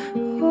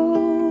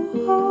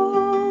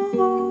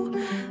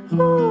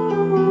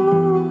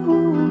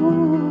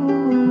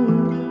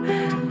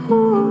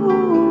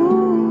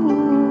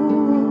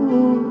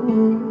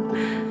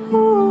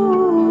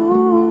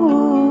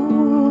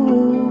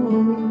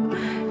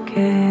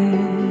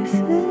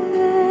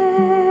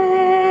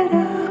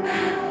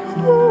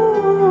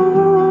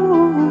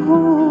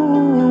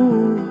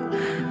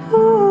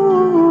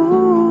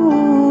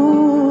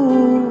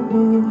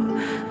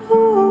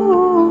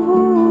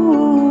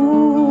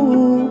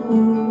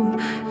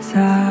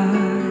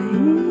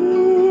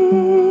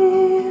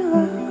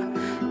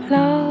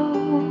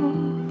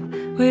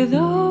 With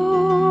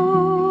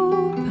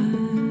open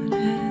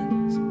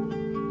hands,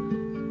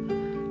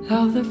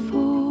 love the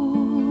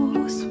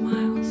full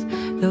smiles,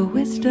 the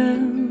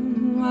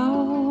wisdom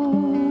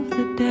of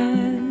the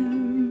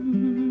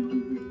damned.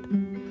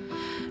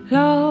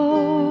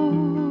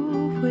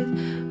 Love with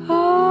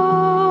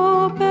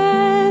open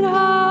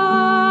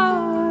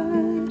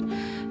heart,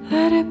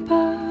 let it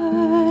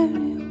burn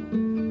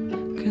you,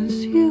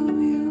 consume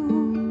you,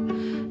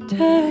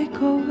 take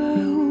over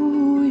who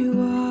you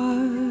are.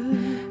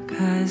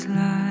 'Cause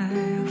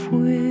life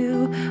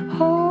will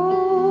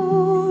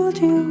hold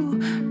you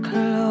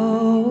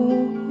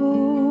close,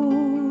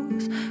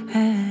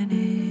 and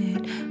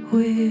it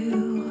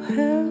will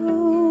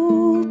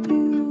help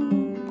you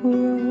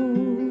grow.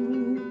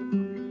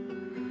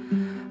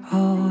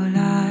 Oh,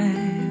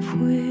 life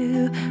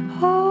will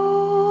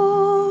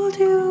hold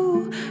you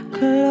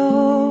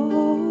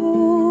closer,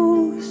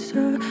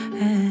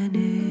 and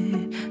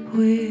it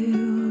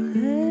will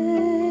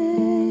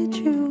let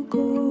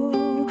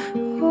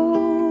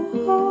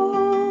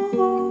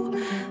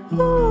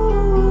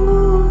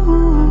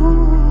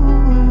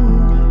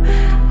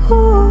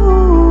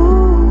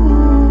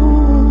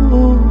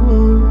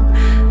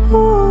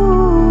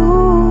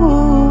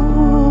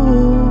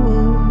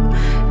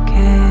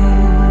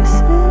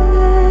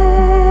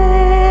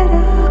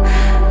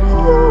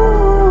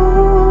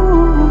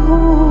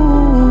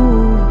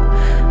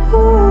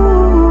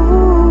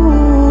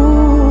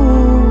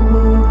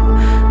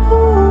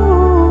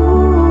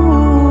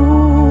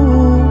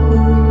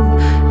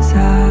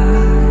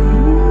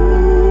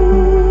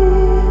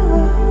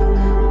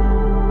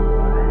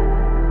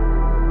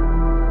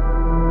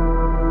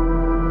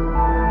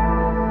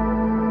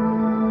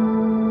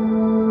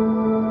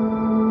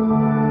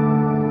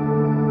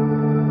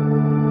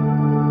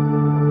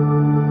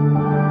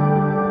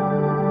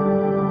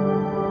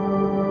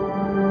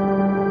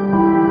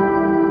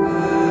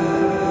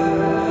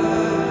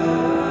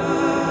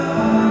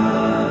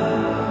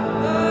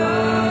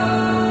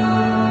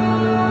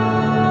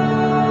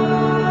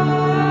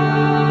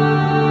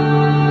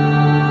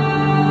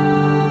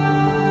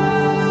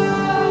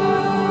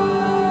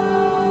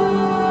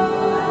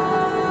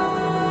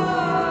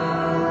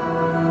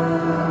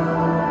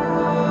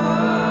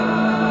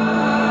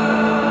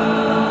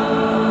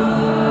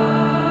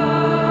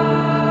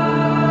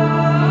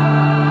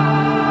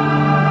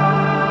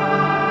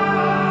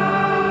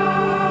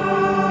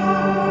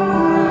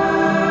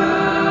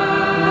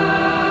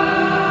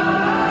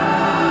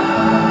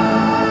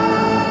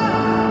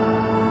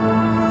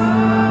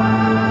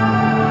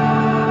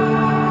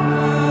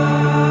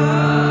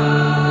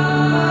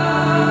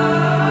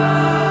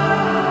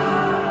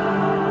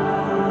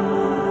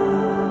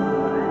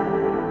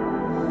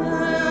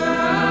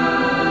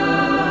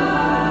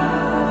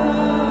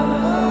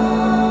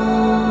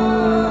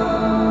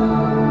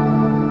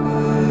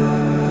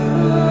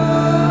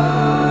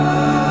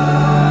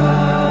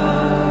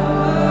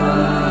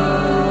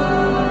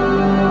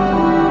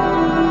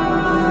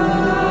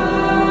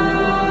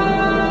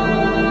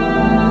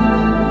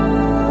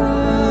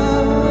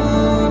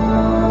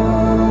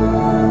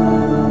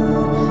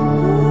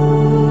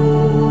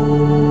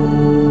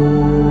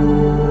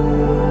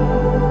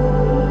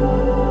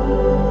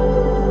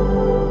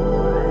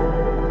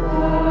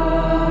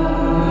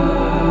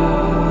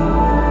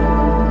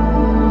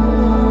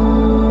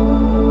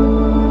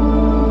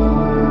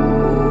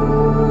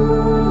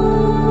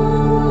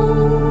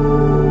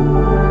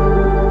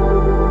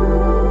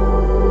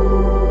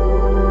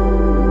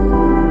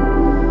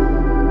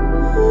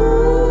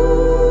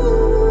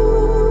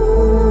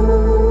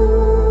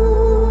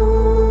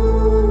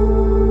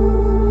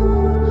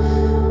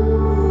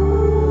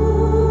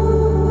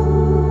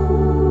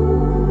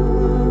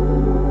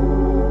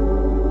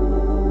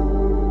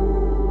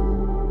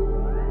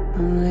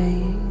I'm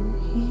laying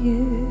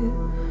here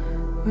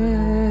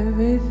where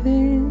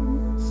everything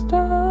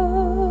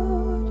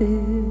started,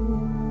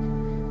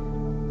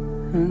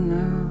 and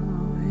now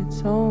it's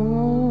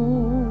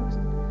almost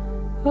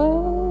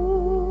over.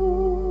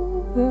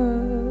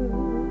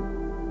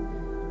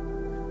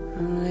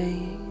 I'm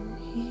laying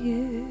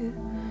here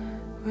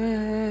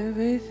where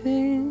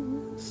everything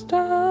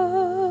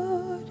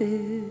started,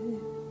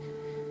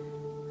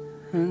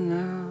 and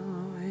now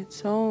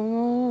it's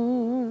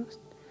almost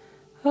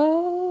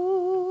over.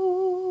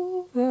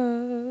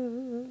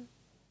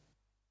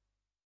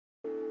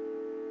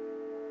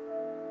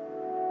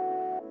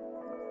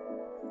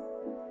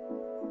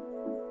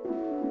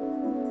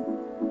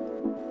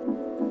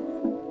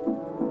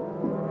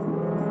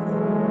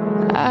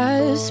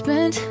 I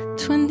spent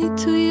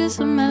 22 years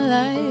of my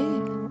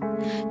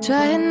life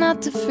trying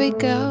not to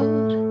freak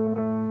out,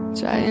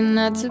 trying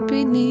not to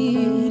be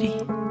needy.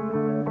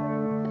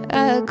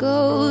 I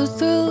go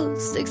through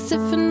 6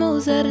 different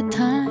moves at a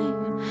time.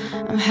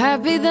 I'm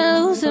happy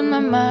then losing my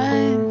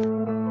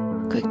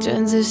mind. Quick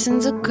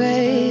transitions are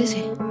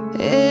crazy.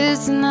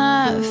 It's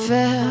not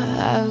fair.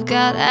 I've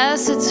got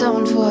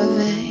acetone for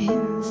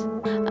veins.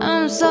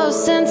 I'm so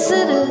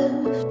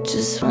sensitive.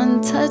 Just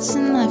one touch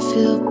and I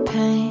feel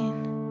pain.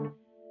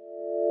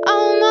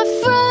 All my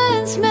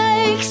friends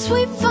make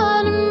sweet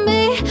fun of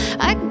me.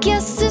 I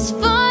guess it's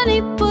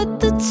funny, but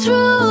the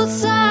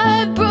truth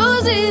I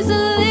bruise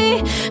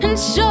easily. And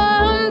sure,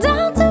 I'm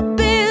down to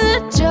be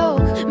the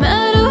joke.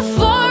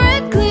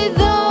 Metaphorically,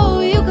 though,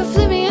 you could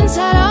flip me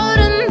inside out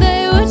and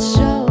they would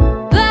show.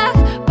 Black,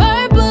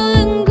 purple,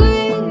 and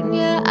green,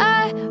 yeah,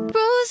 I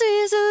bruise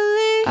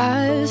easily.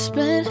 I've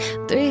spent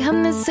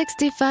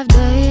 365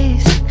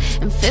 days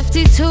and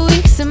 52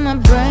 weeks in my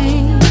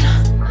brain,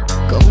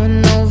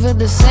 going over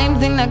the same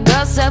thing that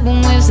God said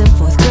when we was in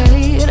 4th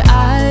grade.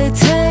 I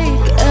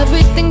take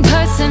everything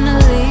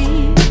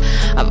personally.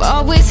 I've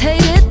always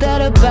hated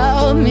that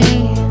about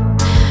me.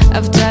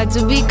 I've tried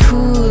to be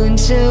cool and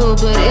chill,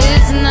 but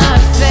it's not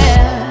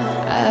fair.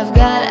 I've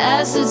got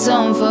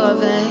acetone for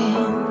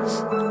veins.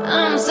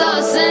 I'm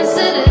so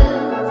sensitive.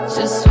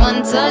 Just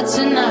one touch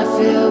and I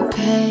feel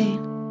pain.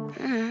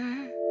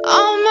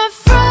 All my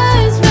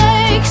friends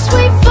make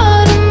sweet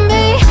fun of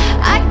me.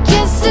 I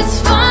guess it's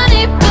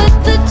funny, but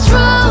the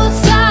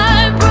truth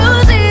I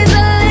bruise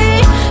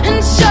easily. And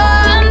sure,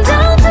 I'm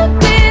down to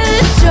be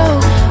the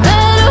joke.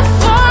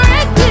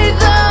 Metaphorically,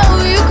 though,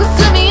 you could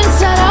flip me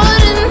inside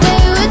out and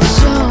they would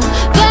show.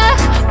 Black,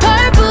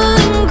 purple,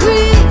 and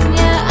green,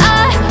 yeah,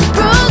 I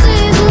bruise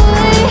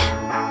easily.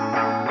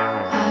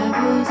 I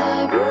bruise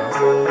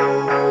easily.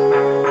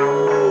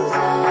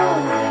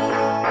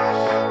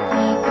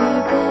 Black,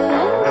 purple,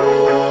 and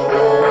green,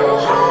 you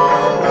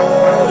have me.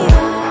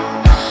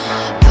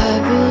 I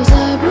bruise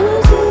easily.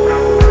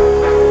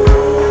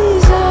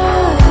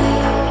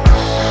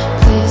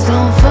 Please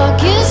don't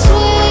fucking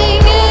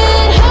swing,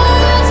 it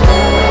hurts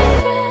me.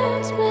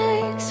 Friends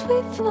make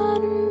sweet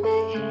fun of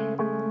me,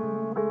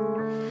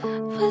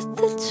 but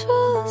the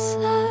truth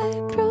I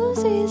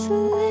bruise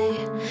easily.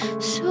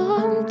 Sure,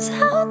 I'm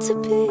down to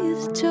be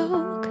the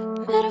joke.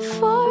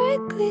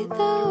 Metaphorically,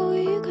 though,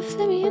 you could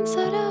flip me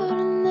inside out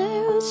and they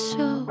would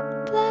show.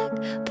 Black,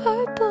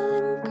 purple,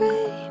 and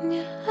green,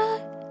 yeah, I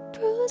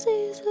bruise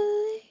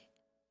easily.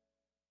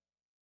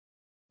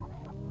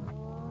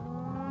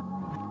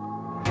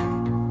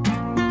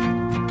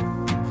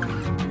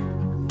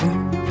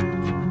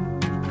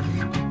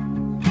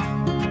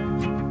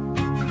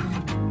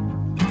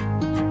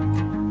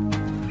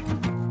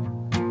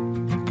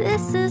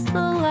 This is the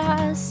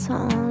last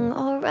song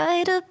I'll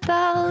write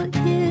about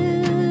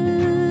you.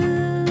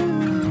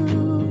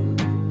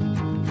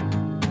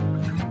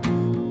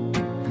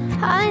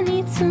 I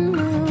need to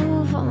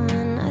move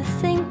on, I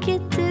think you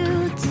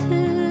do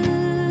too.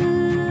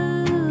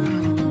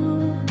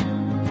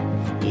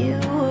 You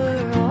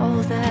were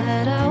all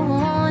that I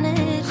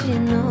wanted, you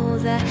know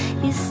that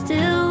you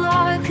still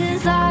are.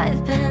 'Cause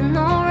I've been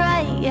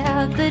alright,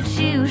 yeah, but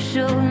you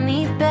showed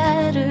me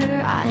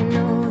better. I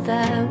know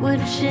that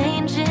we're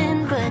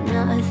changing, but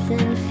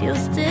nothing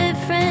feels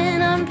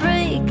different. I'm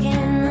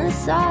breaking the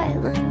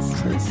silence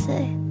to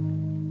say,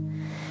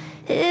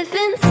 if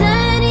in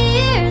 10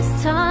 years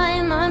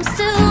time I'm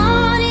still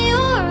on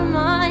your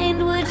mind,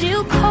 would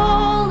you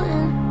call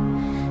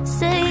and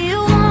say you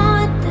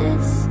want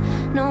this?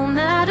 No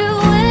matter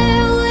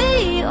where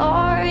we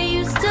are,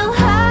 you still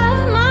have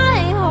my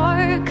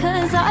heart.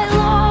 'Cause I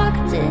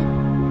locked it,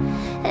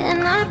 and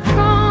I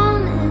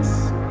promise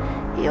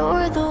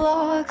you're the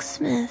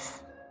locksmith.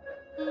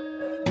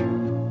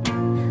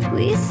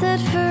 We said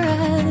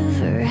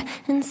forever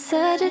and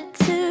said it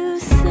too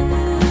soon.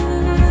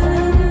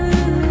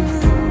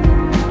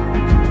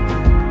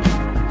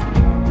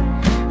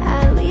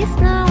 At least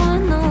now I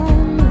know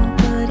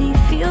nobody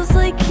feels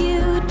like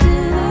you do.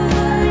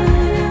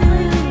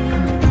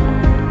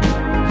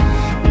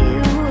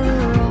 You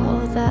were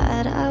all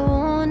that I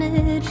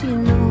wanted, you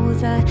know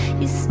that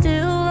you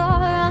still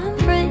are. I'm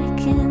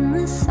breaking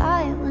the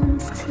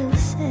silence to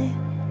say,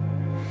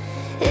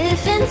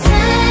 if in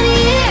 10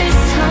 years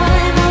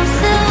time I'm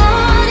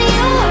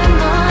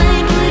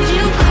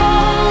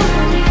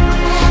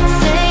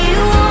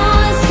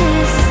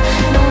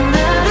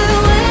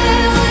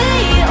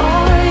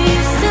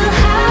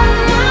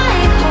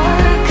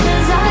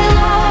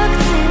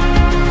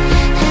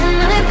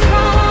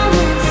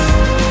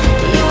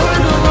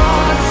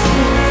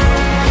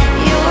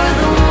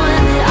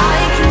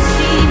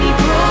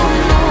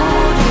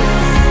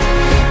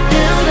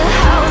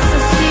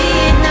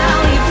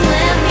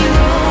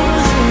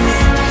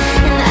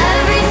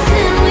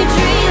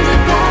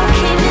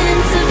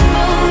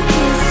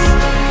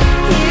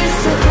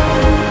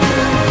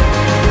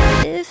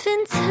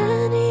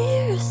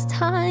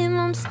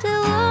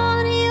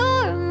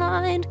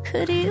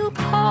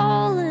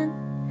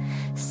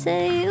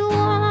say you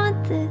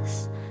want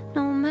this.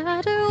 No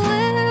matter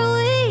where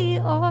we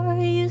are,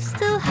 you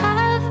still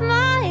have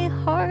my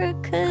heart,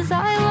 'cause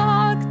I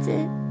locked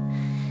it.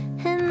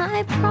 And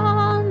I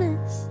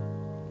promise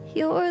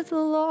you're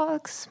the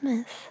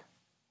locksmith.